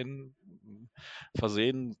Blockchain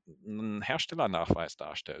versehen einen Herstellernachweis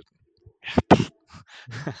darstellten.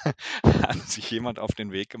 Hat sich jemand auf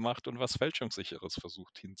den Weg gemacht und was Fälschungssicheres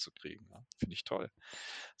versucht hinzukriegen. Ja, finde ich toll.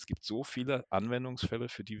 Es gibt so viele Anwendungsfälle,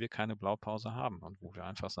 für die wir keine Blaupause haben und wo wir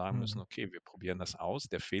einfach sagen müssen, Mhm. okay, wir probieren das aus.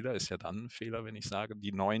 Der Fehler ist ja dann ein Fehler, wenn ich sage,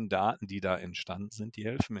 die neuen Daten, die da entstanden sind, die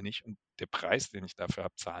helfen mir nicht und der Preis, den ich dafür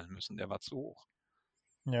habe zahlen müssen, der war zu hoch.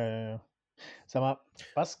 Ja, ja, ja. Sag mal,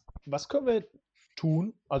 was können wir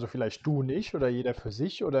tun? Also vielleicht du nicht oder jeder für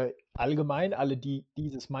sich oder allgemein alle, die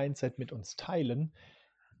dieses Mindset mit uns teilen,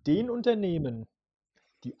 den Unternehmen,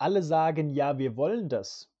 die alle sagen, ja, wir wollen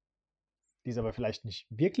das, die es aber vielleicht nicht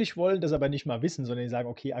wirklich wollen, das aber nicht mal wissen, sondern die sagen,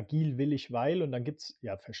 okay, agil will ich, weil, und dann gibt es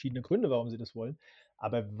ja verschiedene Gründe, warum sie das wollen.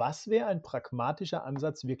 Aber was wäre ein pragmatischer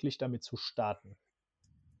Ansatz, wirklich damit zu starten?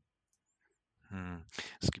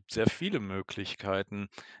 Es gibt sehr viele Möglichkeiten.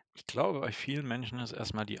 Ich glaube, bei vielen Menschen ist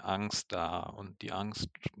erstmal die Angst da und die Angst,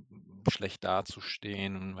 schlecht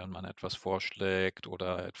dazustehen, wenn man etwas vorschlägt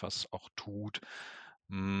oder etwas auch tut.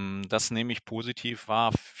 Das nehme ich positiv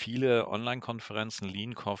wahr. Viele Online-Konferenzen,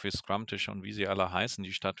 Lean Coffee, Scrum-Tische und wie sie alle heißen,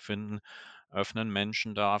 die stattfinden, öffnen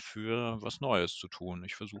Menschen dafür, was Neues zu tun.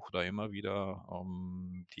 Ich versuche da immer wieder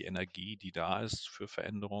die Energie, die da ist, für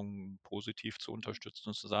Veränderungen positiv zu unterstützen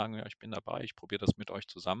und zu sagen, ja, ich bin dabei, ich probiere das mit euch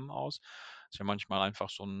zusammen aus. Ist ja manchmal einfach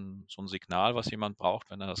so ein Signal, was jemand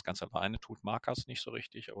braucht. Wenn er das ganz alleine tut, mag er es nicht so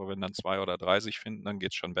richtig, aber wenn dann 2 oder 3 sich finden, dann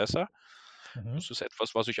geht es schon besser. Mhm. Das ist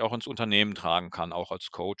etwas, was ich auch ins Unternehmen tragen kann, auch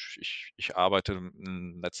als Coach. Ich arbeite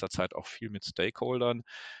in letzter Zeit auch viel mit Stakeholdern,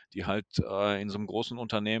 die halt in so einem großen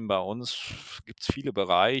Unternehmen bei uns gibt es viele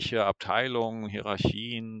Bereiche, Abteilungen,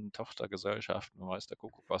 Hierarchien, Tochtergesellschaften, weiß der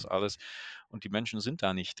Kuckuck was alles. Und die Menschen sind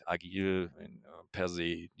da nicht agil per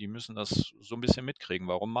se. Die müssen das so ein bisschen mitkriegen.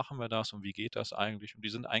 Warum machen wir das und wie geht das eigentlich? Und die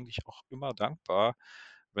sind eigentlich auch immer dankbar,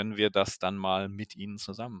 wenn wir das dann mal mit ihnen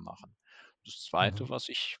zusammen machen. Das Zweite, Mhm.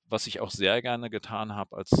 was ich auch sehr gerne getan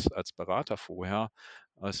habe als Berater vorher,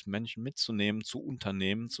 ist Menschen mitzunehmen, zu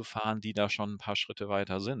Unternehmen zu fahren, die da schon ein paar Schritte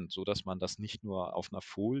weiter sind, sodass man das nicht nur auf einer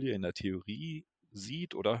Folie in der Theorie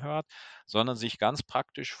sieht oder hört, sondern sich ganz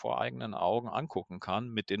praktisch vor eigenen Augen angucken kann,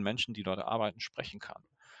 mit den Menschen, die dort arbeiten, sprechen kann.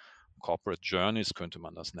 Corporate Journeys könnte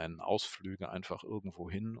man das nennen, Ausflüge einfach irgendwo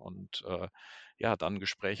hin und ja, dann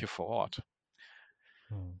Gespräche vor Ort.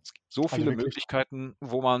 Mhm. Es gibt so Also viele wirklich. Möglichkeiten,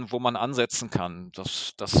 wo man ansetzen kann.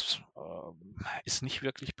 Das ist nicht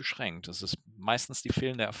wirklich beschränkt. Es ist meistens die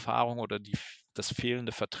fehlende Erfahrung oder das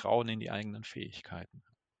fehlende Vertrauen in die eigenen Fähigkeiten.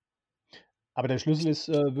 Aber der Schlüssel ist,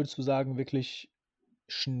 würdest du sagen, wirklich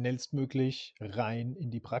schnellstmöglich rein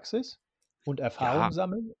in die Praxis und Ja, Erfahrung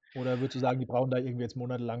sammeln? Oder würdest du sagen, die brauchen da irgendwie jetzt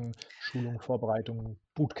monatelang Schulung, Vorbereitung,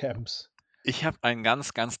 Bootcamps? Ich habe einen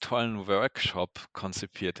ganz, ganz tollen Workshop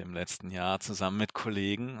konzipiert im letzten Jahr zusammen mit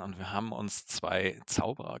Kollegen und wir haben uns 2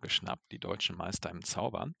 Zauberer geschnappt, die deutschen Meister im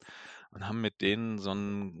Zaubern, und haben mit denen so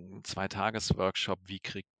 'n Zweitages-Workshop, wie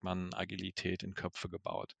kriegt man Agilität in Köpfe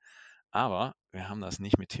gebaut. Aber wir haben das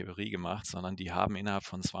nicht mit Theorie gemacht, sondern die haben innerhalb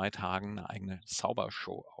von 2 Tagen eine eigene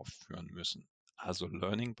Zaubershow aufführen müssen. Also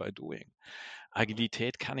Learning by Doing.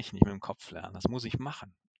 Agilität kann ich nicht mit dem Kopf lernen, das muss ich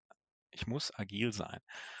machen. Ich muss agil sein.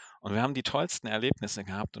 Und wir haben die tollsten Erlebnisse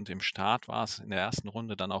gehabt und im Start war es in der ersten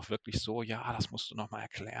Runde dann auch wirklich so: „Ja, das musst du noch mal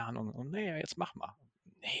erklären“ und „Ne, jetzt mach mal.“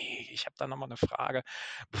 „Ne, ich habe da noch mal 'ne Frage.“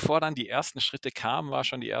 Bevor dann die ersten Schritte kamen, war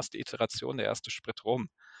schon die erste Iteration, der erste Sprint rum.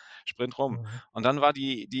 Mhm. Und dann war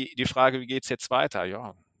die Frage: „Wie geht's jetzt weiter?“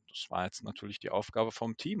 Ja, das war jetzt natürlich die Aufgabe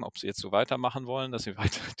vom Team, ob sie jetzt so weitermachen wollen, dass sie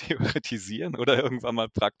weiter theoretisieren oder irgendwann mal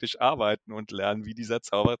praktisch arbeiten und lernen, wie dieser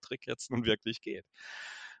Zaubertrick jetzt nun wirklich geht.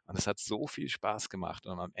 Und es hat so viel Spaß gemacht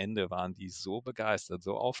und am Ende waren die so begeistert,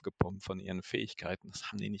 so aufgepumpt von ihren Fähigkeiten, das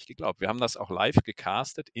haben die nicht geglaubt. Wir haben das auch live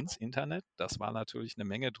gecastet ins Internet. Das war natürlich eine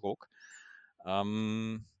Menge Druck.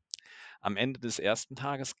 Ähm, Am Ende des ersten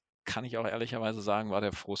Tages kann ich auch ehrlicherweise sagen, war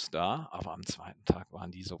der Frust da, aber am zweiten Tag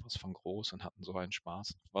waren die sowas von groß und hatten so einen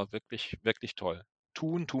Spaß. War wirklich, wirklich toll.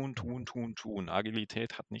 Tun, tun, tun, Mhm. tun, tun.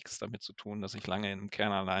 Agilität hat nichts damit zu tun, dass ich lange in einem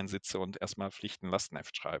Kern allein sitze und erstmal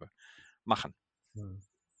Pflichten-Lastenheft schreibe. Machen, Mhm.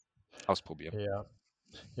 ausprobieren. Ja.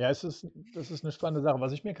 Ja, das ist eine spannende Sache.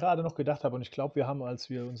 Was ich mir gerade noch gedacht habe, und ich glaube, wir haben, als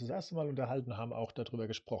wir uns das erste Mal unterhalten haben, auch darüber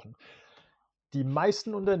gesprochen. Die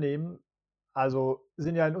meisten Unternehmen, also,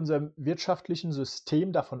 sind ja in unserem wirtschaftlichen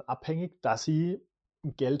System davon abhängig, dass sie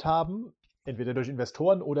Geld haben, entweder durch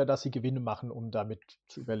Investoren oder dass sie Gewinne machen, um damit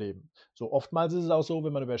zu überleben. So oftmals ist es auch so,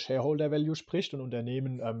 wenn man über Shareholder Value spricht und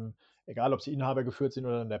Unternehmen, egal ob sie inhabergeführt sind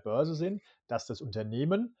oder an der Börse sind, dass das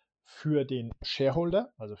Unternehmen für den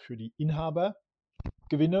Shareholder, also für die Inhaber,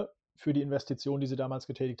 Gewinne für die Investition, die sie damals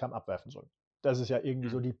getätigt haben, abwerfen sollen. Das ist ja irgendwie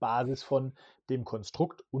so Mhm. die Basis von dem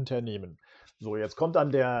Konstrukt Unternehmen. So, jetzt kommt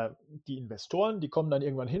dann die Investoren, die kommen dann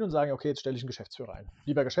irgendwann hin und sagen, okay, jetzt stelle ich einen Geschäftsführer ein.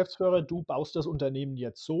 Lieber Geschäftsführer, du baust das Unternehmen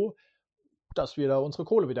jetzt so, dass wir da unsere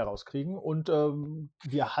Kohle wieder rauskriegen und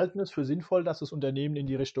wir halten es für sinnvoll, dass das Unternehmen in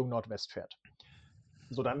die Richtung Nordwest fährt.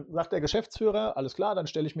 So, dann sagt der Geschäftsführer, alles klar, dann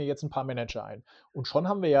stelle ich mir jetzt ein paar Manager ein. Und schon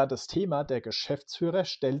haben wir ja das Thema, der Geschäftsführer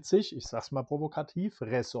stellt sich, ich sage es mal provokativ,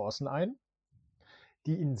 Ressourcen ein,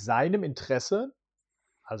 die in seinem Interesse,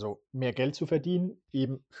 also mehr Geld zu verdienen,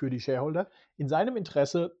 eben für die Shareholder, in seinem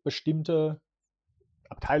Interesse bestimmte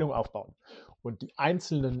Abteilungen aufbauen. Und die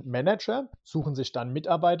einzelnen Manager suchen sich dann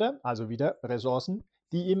Mitarbeiter, also wieder Ressourcen,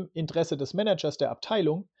 die im Interesse des Managers der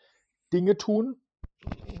Abteilung Dinge tun,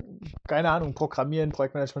 keine Ahnung, Programmieren,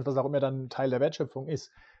 Projektmanagement, was auch immer dann Teil der Wertschöpfung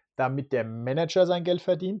ist, damit der Manager sein Geld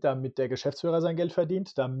verdient, damit der Geschäftsführer sein Geld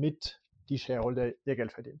verdient, damit die Shareholder ihr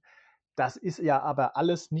Geld verdienen. Das ist ja aber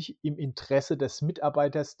alles nicht im Interesse des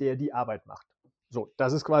Mitarbeiters, der die Arbeit macht. So,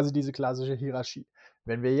 das ist quasi diese klassische Hierarchie.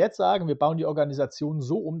 Wenn wir jetzt sagen, wir bauen die Organisation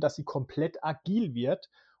so um, dass sie komplett agil wird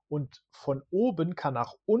und von oben kann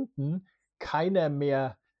nach unten keiner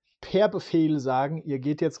mehr per Befehl sagen, ihr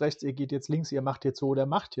geht jetzt rechts, ihr geht jetzt links, ihr macht jetzt so oder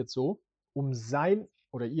macht jetzt so, um sein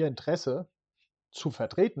oder ihr Interesse zu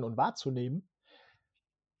vertreten und wahrzunehmen,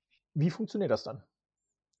 wie funktioniert das dann?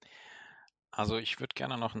 Also ich würde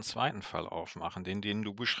gerne noch einen zweiten Fall aufmachen, den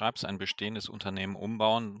du beschreibst, ein bestehendes Unternehmen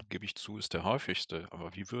umbauen, gebe ich zu, ist der häufigste.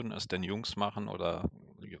 Aber wie würden es denn Jungs machen oder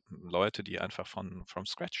Leute, die einfach from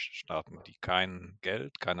scratch starten, die kein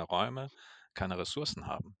Geld, keine Räume, keine Ressourcen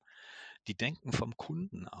haben? Die denken vom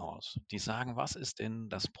Kunden aus. Die sagen: „Was ist denn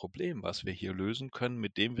das Problem, was wir hier lösen können,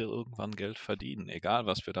 mit dem wir irgendwann Geld verdienen, egal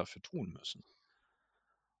was wir dafür tun müssen?“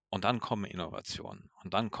 Und dann kommen Innovationen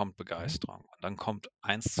und dann kommt Mhm. Begeisterung und dann kommt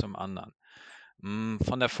eins zum anderen.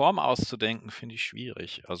 Von der Form aus zu denken, finde ich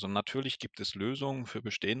schwierig. Also natürlich gibt es Lösungen für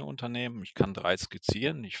bestehende Unternehmen. Ich kann 3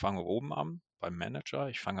 skizzieren. Ich fange oben an beim Manager.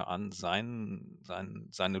 Ich fange an,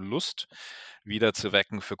 seine Lust wieder zu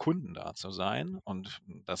wecken, für Kunden da zu sein. Und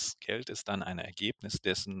das Geld ist dann ein Ergebnis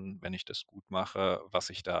dessen, wenn ich das gut mache, was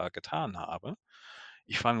ich da getan habe.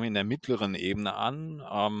 Ich fange in der mittleren Ebene an,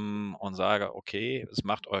 und sage: „Okay, es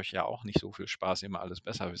macht euch ja auch nicht so viel Spaß, immer alles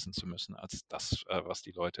besser wissen zu müssen als das, was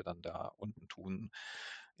die Leute dann da unten tun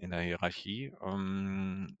in der Hierarchie.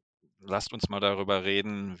 Lasst uns mal darüber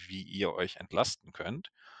reden, wie ihr euch entlasten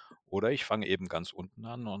könnt.“ Oder ich fange eben ganz unten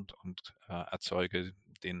an und erzeuge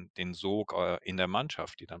den Sog, in der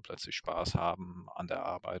Mannschaft, die dann plötzlich Spaß haben an der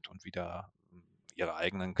Arbeit und wieder ihre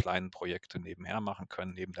eigenen kleinen Projekte nebenher machen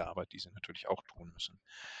können, neben der Arbeit, die sie natürlich auch tun müssen.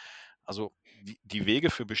 Also die Wege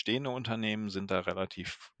für bestehende Unternehmen sind da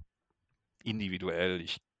relativ individuell.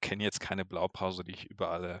 Ich kenne jetzt keine Blaupause, die ich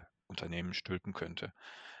über alle Unternehmen stülpen könnte.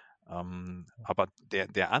 Aber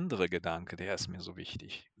der andere Gedanke, der ist mir so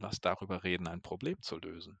wichtig. Lass darüber reden, ein Problem zu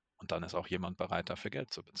lösen. Und dann ist auch jemand bereit, dafür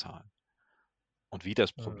Geld zu bezahlen. Und wie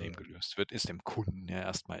das Problem gelöst wird, ist dem Kunden ja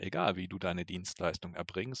erstmal egal, wie du deine Dienstleistung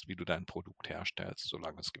erbringst, wie du dein Produkt herstellst,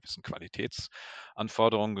 solange es gewissen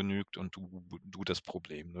Qualitätsanforderungen genügt und du das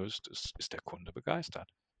Problem löst, ist der Kunde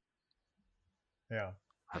begeistert. Ja.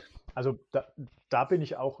 Also da bin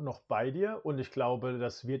ich auch noch bei dir und ich glaube,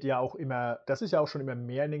 das ist ja auch schon immer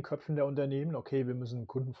mehr in den Köpfen der Unternehmen. Okay, wir müssen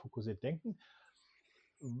kundenfokussiert denken.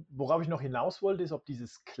 Worauf ich noch hinaus wollte, ist, ob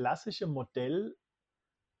dieses klassische Modell,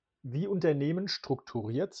 wie Unternehmen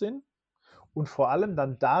strukturiert sind und vor allem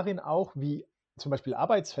dann darin auch, wie zum Beispiel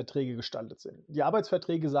Arbeitsverträge gestaltet sind. Die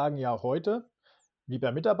Arbeitsverträge sagen ja heute,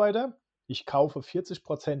 lieber Mitarbeiter, ich kaufe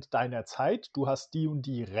 40% deiner Zeit, du hast die und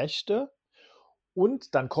die Rechte.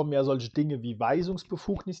 Und dann kommen ja solche Dinge wie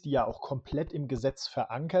Weisungsbefugnis, die ja auch komplett im Gesetz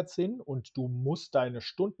verankert sind und du musst deine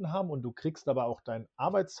Stunden haben und du kriegst aber auch deinen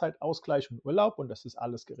Arbeitszeitausgleich und Urlaub und das ist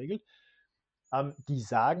alles geregelt. Die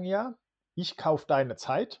sagen ja, ich kaufe deine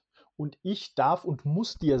Zeit und ich darf und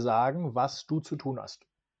muss dir sagen, was du zu tun hast.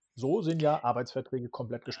 So sind ja Arbeitsverträge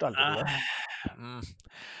komplett gestaltet, oder? Hm,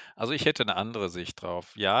 Also ich hätte eine andere Sicht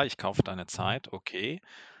drauf. Ja, ich kaufe deine Zeit, okay.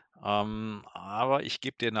 Aber ich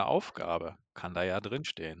gebe dir eine Aufgabe, kann da ja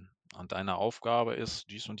drinstehen. Und deine Aufgabe ist,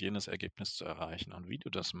 dies und jenes Ergebnis zu erreichen. Und wie du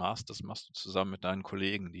das machst du zusammen mit deinen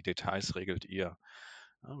Kollegen. Die Details regelt ihr.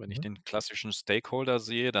 Ja, wenn ich Mhm. den klassischen Stakeholder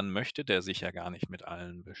sehe, dann möchte der sich ja gar nicht mit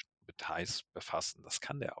allen Details befassen. Das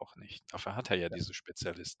kann der auch nicht. Dafür hat er ja Ja. diese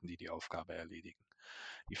Spezialisten, die die Aufgabe erledigen.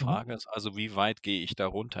 Die Mhm. Frage ist also, wie weit gehe ich da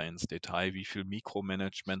runter ins Detail? Wie viel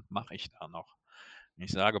Mikromanagement mache ich da noch? Wenn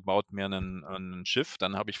ich sage, baut mir ein Schiff,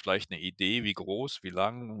 dann habe ich vielleicht eine Idee, wie groß, wie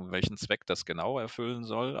lang, welchen Zweck das genau erfüllen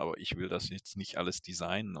soll, aber ich will das jetzt nicht alles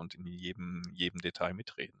designen und in jedem Detail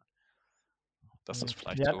mitreden. Das ist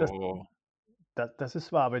vielleicht Ja, so. das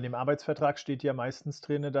ist wahr, aber in dem Arbeitsvertrag steht ja meistens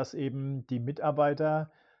drin, dass eben die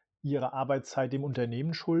Mitarbeiter ihre Arbeitszeit dem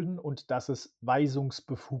Unternehmen schulden und dass es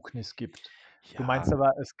Weisungsbefugnis gibt. Du Ja, meinst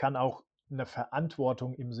aber, es kann auch eine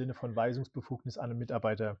Verantwortung im Sinne von Weisungsbefugnis an einen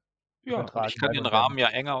Mitarbeiter ja, und ich übertragen kann werden den und der Rahmen ja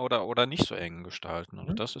enger oder nicht so eng gestalten. Und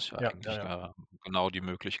mhm. das ist ja Ja, ja, eigentlich ja. genau die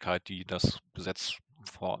Möglichkeit, die das Gesetz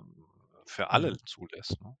für alle Mhm.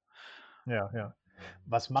 zulässt, ne? Ja, ja.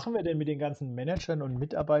 Was machen wir denn mit den ganzen Managern und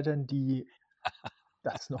Mitarbeitern, die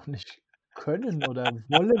das noch nicht können oder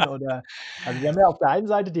wollen oder also, wir haben ja auf der einen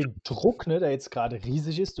Seite den Druck, ne, der jetzt grade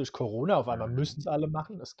riesig ist durch Corona. Auf einmal müssen's alle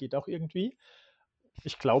machen. Das geht auch irgendwie.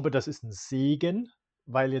 Ich glaube, das ist 'n Segen,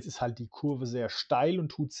 weil jetzt ist halt die Kurve sehr steil und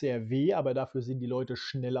tut sehr weh, aber dafür sind die Leute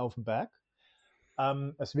schnell aufm Berg.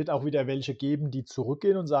 Es wird auch wieder welche geben, die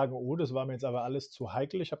zurückgehen und sagen: „Oh, das war mir jetzt aber alles zu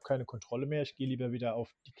heikel. Ich habe keine Kontrolle mehr. Ich gehe lieber wieder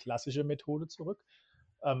auf die klassische Methode zurück.“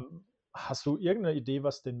 Hast du irgend 'ne Idee,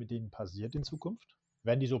 was denn mit denen passiert in Zukunft?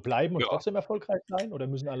 Werden die so bleiben und Ja. trotzdem erfolgreich sein oder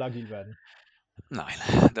müssen alle agil werden? Nein,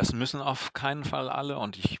 das müssen auf keinen Fall alle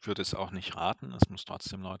und ich würde es auch nicht raten. Es muss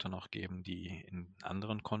trotzdem Leute noch geben, die in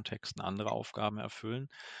anderen Kontexten andere Aufgaben erfüllen.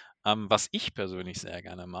 Was ich persönlich sehr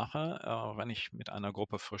gerne mache, wenn ich mit einer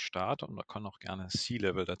Gruppe frisch starte, und da kann auch gerne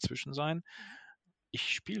C-Level dazwischen sein,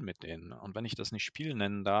 ich spiele mit denen. Und wenn ich das nicht Spiel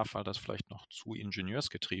nennen darf, weil das vielleicht noch zu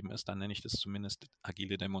ingenieursgetrieben ist, dann nenne ich das zumindest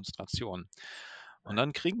agile Demonstration. Und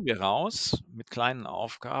dann kriegen wir raus mit kleinen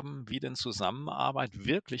Aufgaben, wie denn Zusammenarbeit,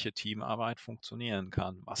 wirkliche Teamarbeit funktionieren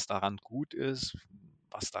kann, was daran gut ist,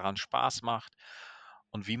 was daran Spaß macht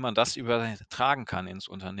und wie man das übertragen kann ins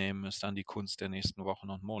Unternehmen, ist dann die Kunst der nächsten Wochen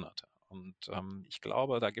und Monate. Und ich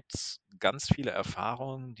glaube, da gibt es ganz viele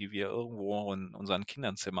Erfahrungen, die wir irgendwo in unseren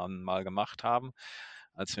Kinderzimmern mal gemacht haben,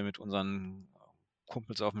 als wir mit unseren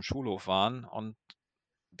Kumpels auf dem Schulhof waren. Und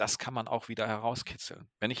das kann man auch wieder herauskitzeln.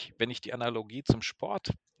 Wenn ich die Analogie zum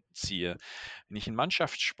Sport ziehe, wenn ich einen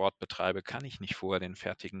Mannschaftssport betreibe, kann ich nicht vorher den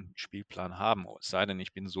fertigen Spielplan haben. Es sei denn,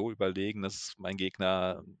 ich bin so überlegen, dass mein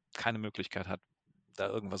Gegner keine Möglichkeit hat, da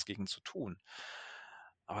irgendwas gegen zu tun.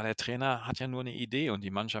 Aber der Trainer hat ja nur eine Idee und die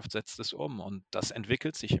Mannschaft setzt es um und das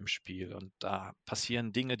entwickelt sich im Spiel und da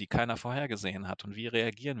passieren Dinge, die keiner vorhergesehen hat. Und wie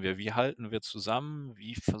reagieren wir? Wie halten wir zusammen?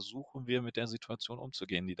 Wie versuchen wir mit der Situation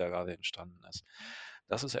umzugehen, die da gerade entstanden ist?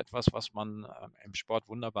 Das ist etwas, was man im Sport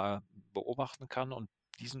wunderbar beobachten kann und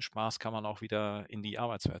diesen Spaß kann man auch wieder in die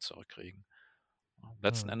Arbeitswelt zurückkriegen.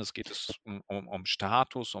 Letzten Mhm. Endes geht es um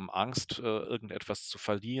Status, um Angst, irgendetwas zu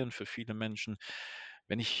verlieren für viele Menschen.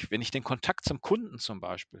 Wenn ich den Kontakt zum Kunden zum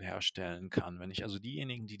Beispiel herstellen kann, wenn ich also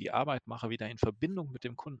diejenigen, die die Arbeit machen, wieder in Verbindung mit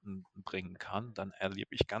dem Kunden bringen kann, dann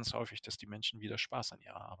erlebe ich ganz häufig, dass die Menschen wieder Spaß an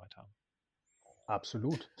ihrer Arbeit haben.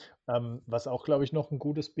 Absolut. Was auch, glaube ich, noch ein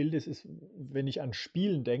gutes Bild ist, ist, wenn ich an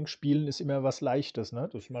Spielen denke, Spielen ist immer was Leichtes, ne?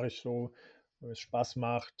 Das mache ich so wenn es Spaß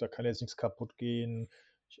macht, da kann jetzt nichts kaputt gehen.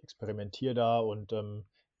 Ich experimentiere da und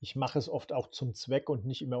ich mache es oft auch zum Zweck und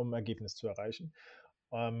nicht immer, um ein Ergebnis zu erreichen.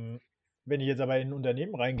 Ähm, Wenn ich jetzt aber in ein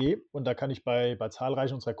Unternehmen reingehe und da kann ich bei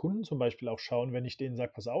zahlreichen unserer Kunden zum Beispiel auch schauen, wenn ich denen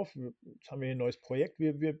sage, pass auf, jetzt haben wir hier ein neues Projekt,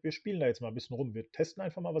 wir spielen da jetzt mal ein bisschen rum, wir testen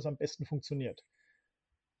einfach mal, was am besten funktioniert.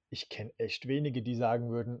 Ich kenne echt wenige, die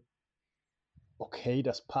sagen würden, okay,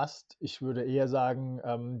 das passt. Ich würde eher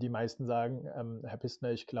sagen, die meisten sagen, Herr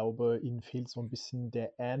Pistner, ich glaube, Ihnen fehlt so ein bisschen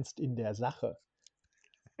der Ernst in der Sache.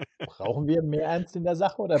 Brauchen wir mehr Ernst in der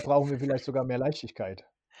Sache oder brauchen wir vielleicht sogar mehr Leichtigkeit?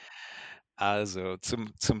 Also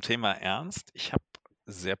zum Thema Ernst. Ich habe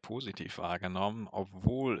sehr positiv wahrgenommen,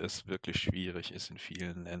 obwohl es wirklich schwierig ist in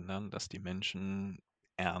vielen Ländern, dass die Menschen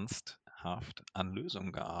ernsthaft an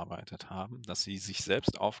Lösungen gearbeitet haben, dass sie sich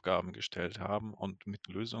selbst Aufgaben gestellt haben und mit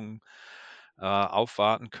Lösungen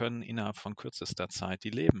aufwarten können innerhalb von kürzester Zeit, die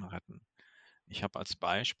Leben retten. Ich habe als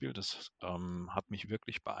Beispiel, das hat mich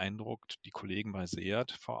wirklich beeindruckt, die Kollegen bei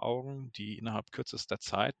SEAT vor Augen, die innerhalb kürzester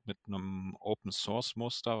Zeit mit einem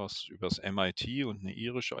Open-Source-Muster, was übers MIT und eine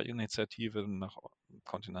irische Initiative nach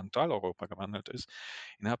Kontinentaleuropa gewandelt ist,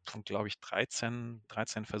 innerhalb von, glaube ich, 13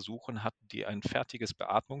 Versuchen hatten die ein fertiges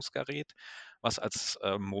Beatmungsgerät, was als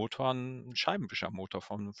Motor einen Scheibenwischermotor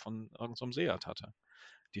von irgendeinem so SEAT hatte.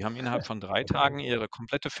 Die haben innerhalb von 3 Okay. Tagen ihre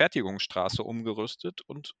komplette Fertigungsstraße umgerüstet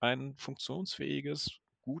und ein funktionsfähiges,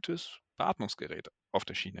 gutes Beatmungsgerät auf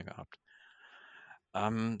der Schiene gehabt.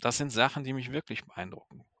 Das sind Sachen, die mich wirklich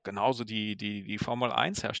beeindrucken. Genauso die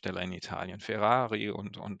Formel-1-Hersteller in Italien, Ferrari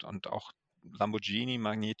und auch Lamborghini,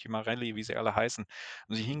 Magneti Marelli, wie sie alle heißen,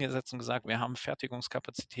 haben sich hingesetzt und gesagt, wir haben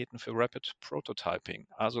Fertigungskapazitäten für Rapid Prototyping.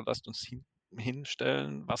 Also lasst uns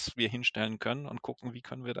hinstellen, was wir hinstellen können und gucken, wie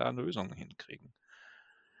können wir da Lösungen hinkriegen.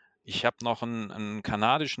 Ich habe noch einen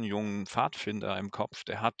kanadischen jungen Pfadfinder im Kopf,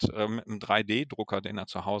 der hat mit einem 3D-Drucker, den er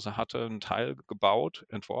zu Hause hatte, ein Teil gebaut,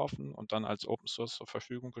 entworfen und dann als Open Source zur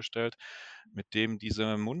Verfügung gestellt, mit dem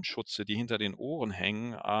diese Mundschutze, die hinter den Ohren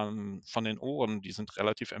hängen, von den Ohren, die sind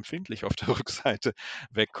relativ empfindlich auf der Rückseite,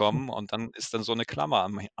 wegkommen und dann ist dann so eine Klammer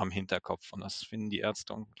am Hinterkopf und das finden die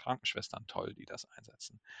Ärzte und Krankenschwestern toll, die das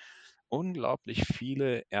einsetzen. Unglaublich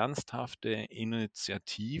viele ernsthafte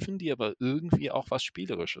Initiativen, die aber irgendwie auch was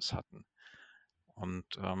Spielerisches hatten. Und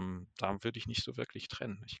da würde ich nicht so wirklich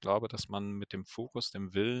trennen. Ich glaube, dass man mit dem Fokus,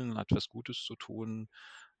 dem Willen, etwas Gutes zu tun,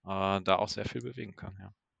 da auch sehr viel bewegen kann,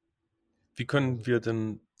 ja. Wie können wir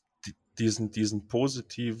denn diesen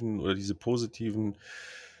positiven oder diese positiven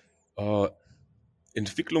äh,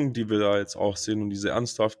 Entwicklungen, die wir da jetzt auch sehen und diese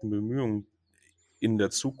ernsthaften Bemühungen in der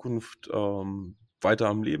Zukunft weiter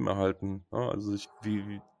am Leben erhalten? Ja, also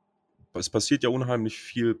es passiert ja unheimlich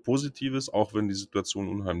viel Positives, auch wenn die Situation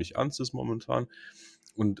unheimlich ernst ist momentan.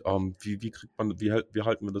 Und wie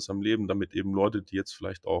halten wir das am Leben, damit eben Leute, die jetzt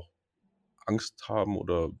vielleicht auch Angst haben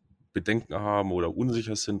oder Bedenken haben oder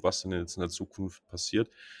unsicher sind, was denn jetzt in der Zukunft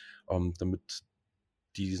passiert, damit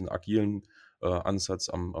die diesen agilen Ansatz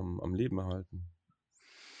am Leben erhalten?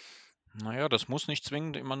 Naja, das muss nicht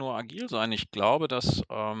zwingend immer nur agil sein. Ich glaube, dass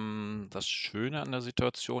das Schöne an der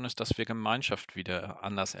Situation ist, dass wir Gemeinschaft wieder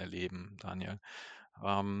anders erleben, Daniel.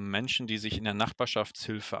 Menschen, die sich in der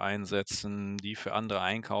Nachbarschaftshilfe einsetzen, die für andere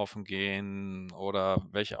einkaufen gehen oder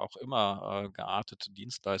welche auch immer geartete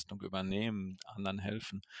Dienstleistung übernehmen, anderen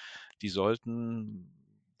helfen, die sollten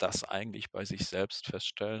das eigentlich bei sich selbst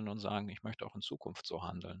feststellen und sagen, ich möchte auch in Zukunft so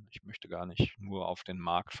handeln. Ich möchte gar nicht nur auf den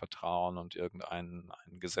Markt vertrauen und ein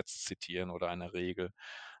Gesetz zitieren oder eine Regel,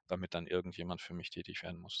 damit dann irgendjemand für mich tätig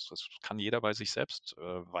werden muss. Das kann jeder bei sich selbst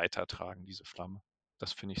weitertragen, diese Flamme.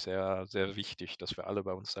 Das finde ich sehr, sehr wichtig, dass wir alle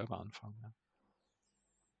bei uns selber anfangen. Ja.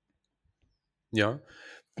 Ja.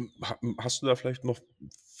 Hast du da vielleicht noch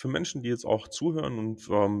für Menschen, die jetzt auch zuhören und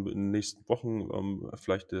in den nächsten Wochen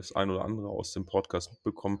vielleicht das ein oder andere aus dem Podcast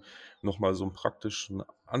mitbekommen, nochmal so einen praktischen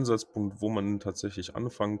Ansatzpunkt, wo man tatsächlich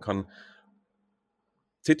anfangen kann,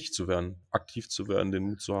 tätig zu werden, aktiv zu werden, den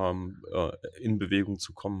Mut zu haben, in Bewegung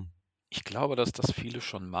zu kommen? Ich glaube, dass das viele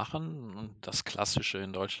schon machen und das Klassische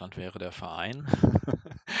in Deutschland wäre der Verein.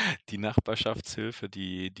 Die Nachbarschaftshilfe,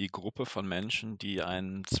 die Gruppe von Menschen, die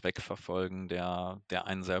einen Zweck verfolgen, der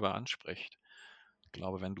einen selber anspricht. Ich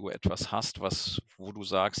glaube, wenn du etwas hast, wo du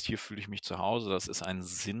sagst, hier fühle ich mich zu Hause, das ist ein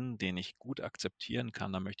Sinn, den ich gut akzeptieren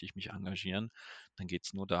kann, da möchte ich mich engagieren, dann geht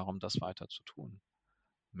es nur darum, das weiter zu tun.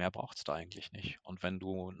 Mehr braucht es da eigentlich nicht. Und wenn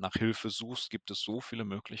du nach Hilfe suchst, gibt es so viele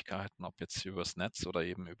Möglichkeiten, ob jetzt hier übers Netz oder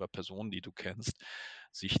eben über Personen, die du kennst,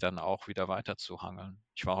 sich dann auch wieder weiterzuhangeln.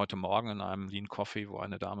 Ich war heute Morgen in einem Lean Coffee, wo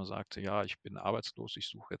eine Dame sagte, ja, ich bin arbeitslos, ich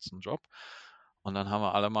suche jetzt einen Job. Und dann haben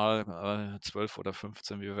wir alle mal 12 oder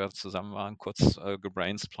 15, wie wir zusammen waren, kurz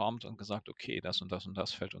gebrainstormt und gesagt, okay, das und das und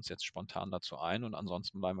das fällt uns jetzt spontan dazu ein und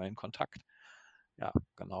ansonsten bleiben wir in Kontakt. Ja,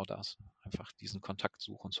 genau das. Einfach diesen Kontakt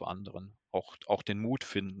suchen zu anderen. Auch den Mut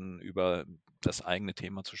finden, über das eigene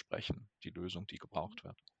Thema zu sprechen, die Lösung, die gebraucht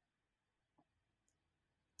wird.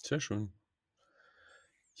 Sehr schön.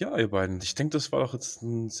 Ja, ihr beiden, ich denke, das war doch jetzt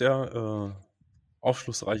ein sehr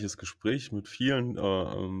aufschlussreiches Gespräch mit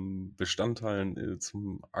vielen Bestandteilen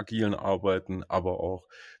zum agilen Arbeiten, aber auch,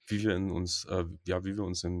 wie wir uns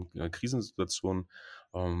in Krisensituationen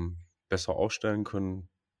besser aufstellen können,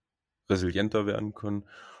 resilienter werden können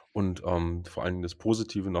und vor allen Dingen das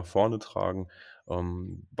Positive nach vorne tragen,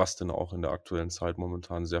 was denn auch in der aktuellen Zeit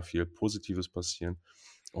momentan sehr viel Positives passieren.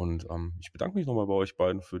 Und ich bedanke mich nochmal bei euch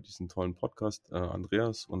beiden für diesen tollen Podcast,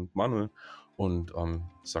 Andreas und Manuel, und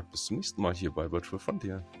sage bis zum nächsten Mal hier bei Virtual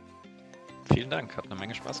Frontier. Vielen Dank, hat eine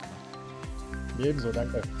Menge Spaß gemacht. Ebenso,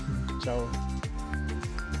 danke. Ciao.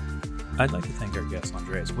 I'd like to thank our guest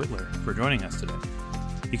Andreas Whitler for joining us today.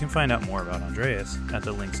 You can find out more about Andreas at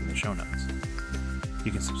the links in the show notes.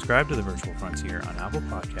 You can subscribe to the Virtual Frontier on Apple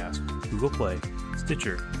Podcasts, Google Play,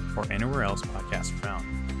 Stitcher, or anywhere else podcasts are found.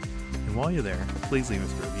 And while you're there, please leave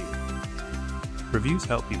us a review. Reviews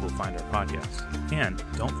help people find our podcast, and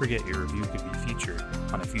don't forget your review could be featured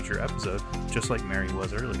on a future episode, just like Mary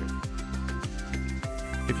was earlier.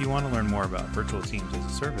 If you want to learn more about virtual teams as a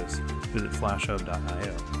service, visit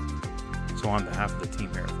flashhub.io. So on behalf of the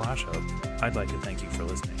team here at FlashHub, I'd like to thank you for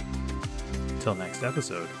listening. Till next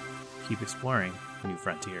episode, keep exploring new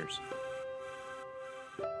frontiers.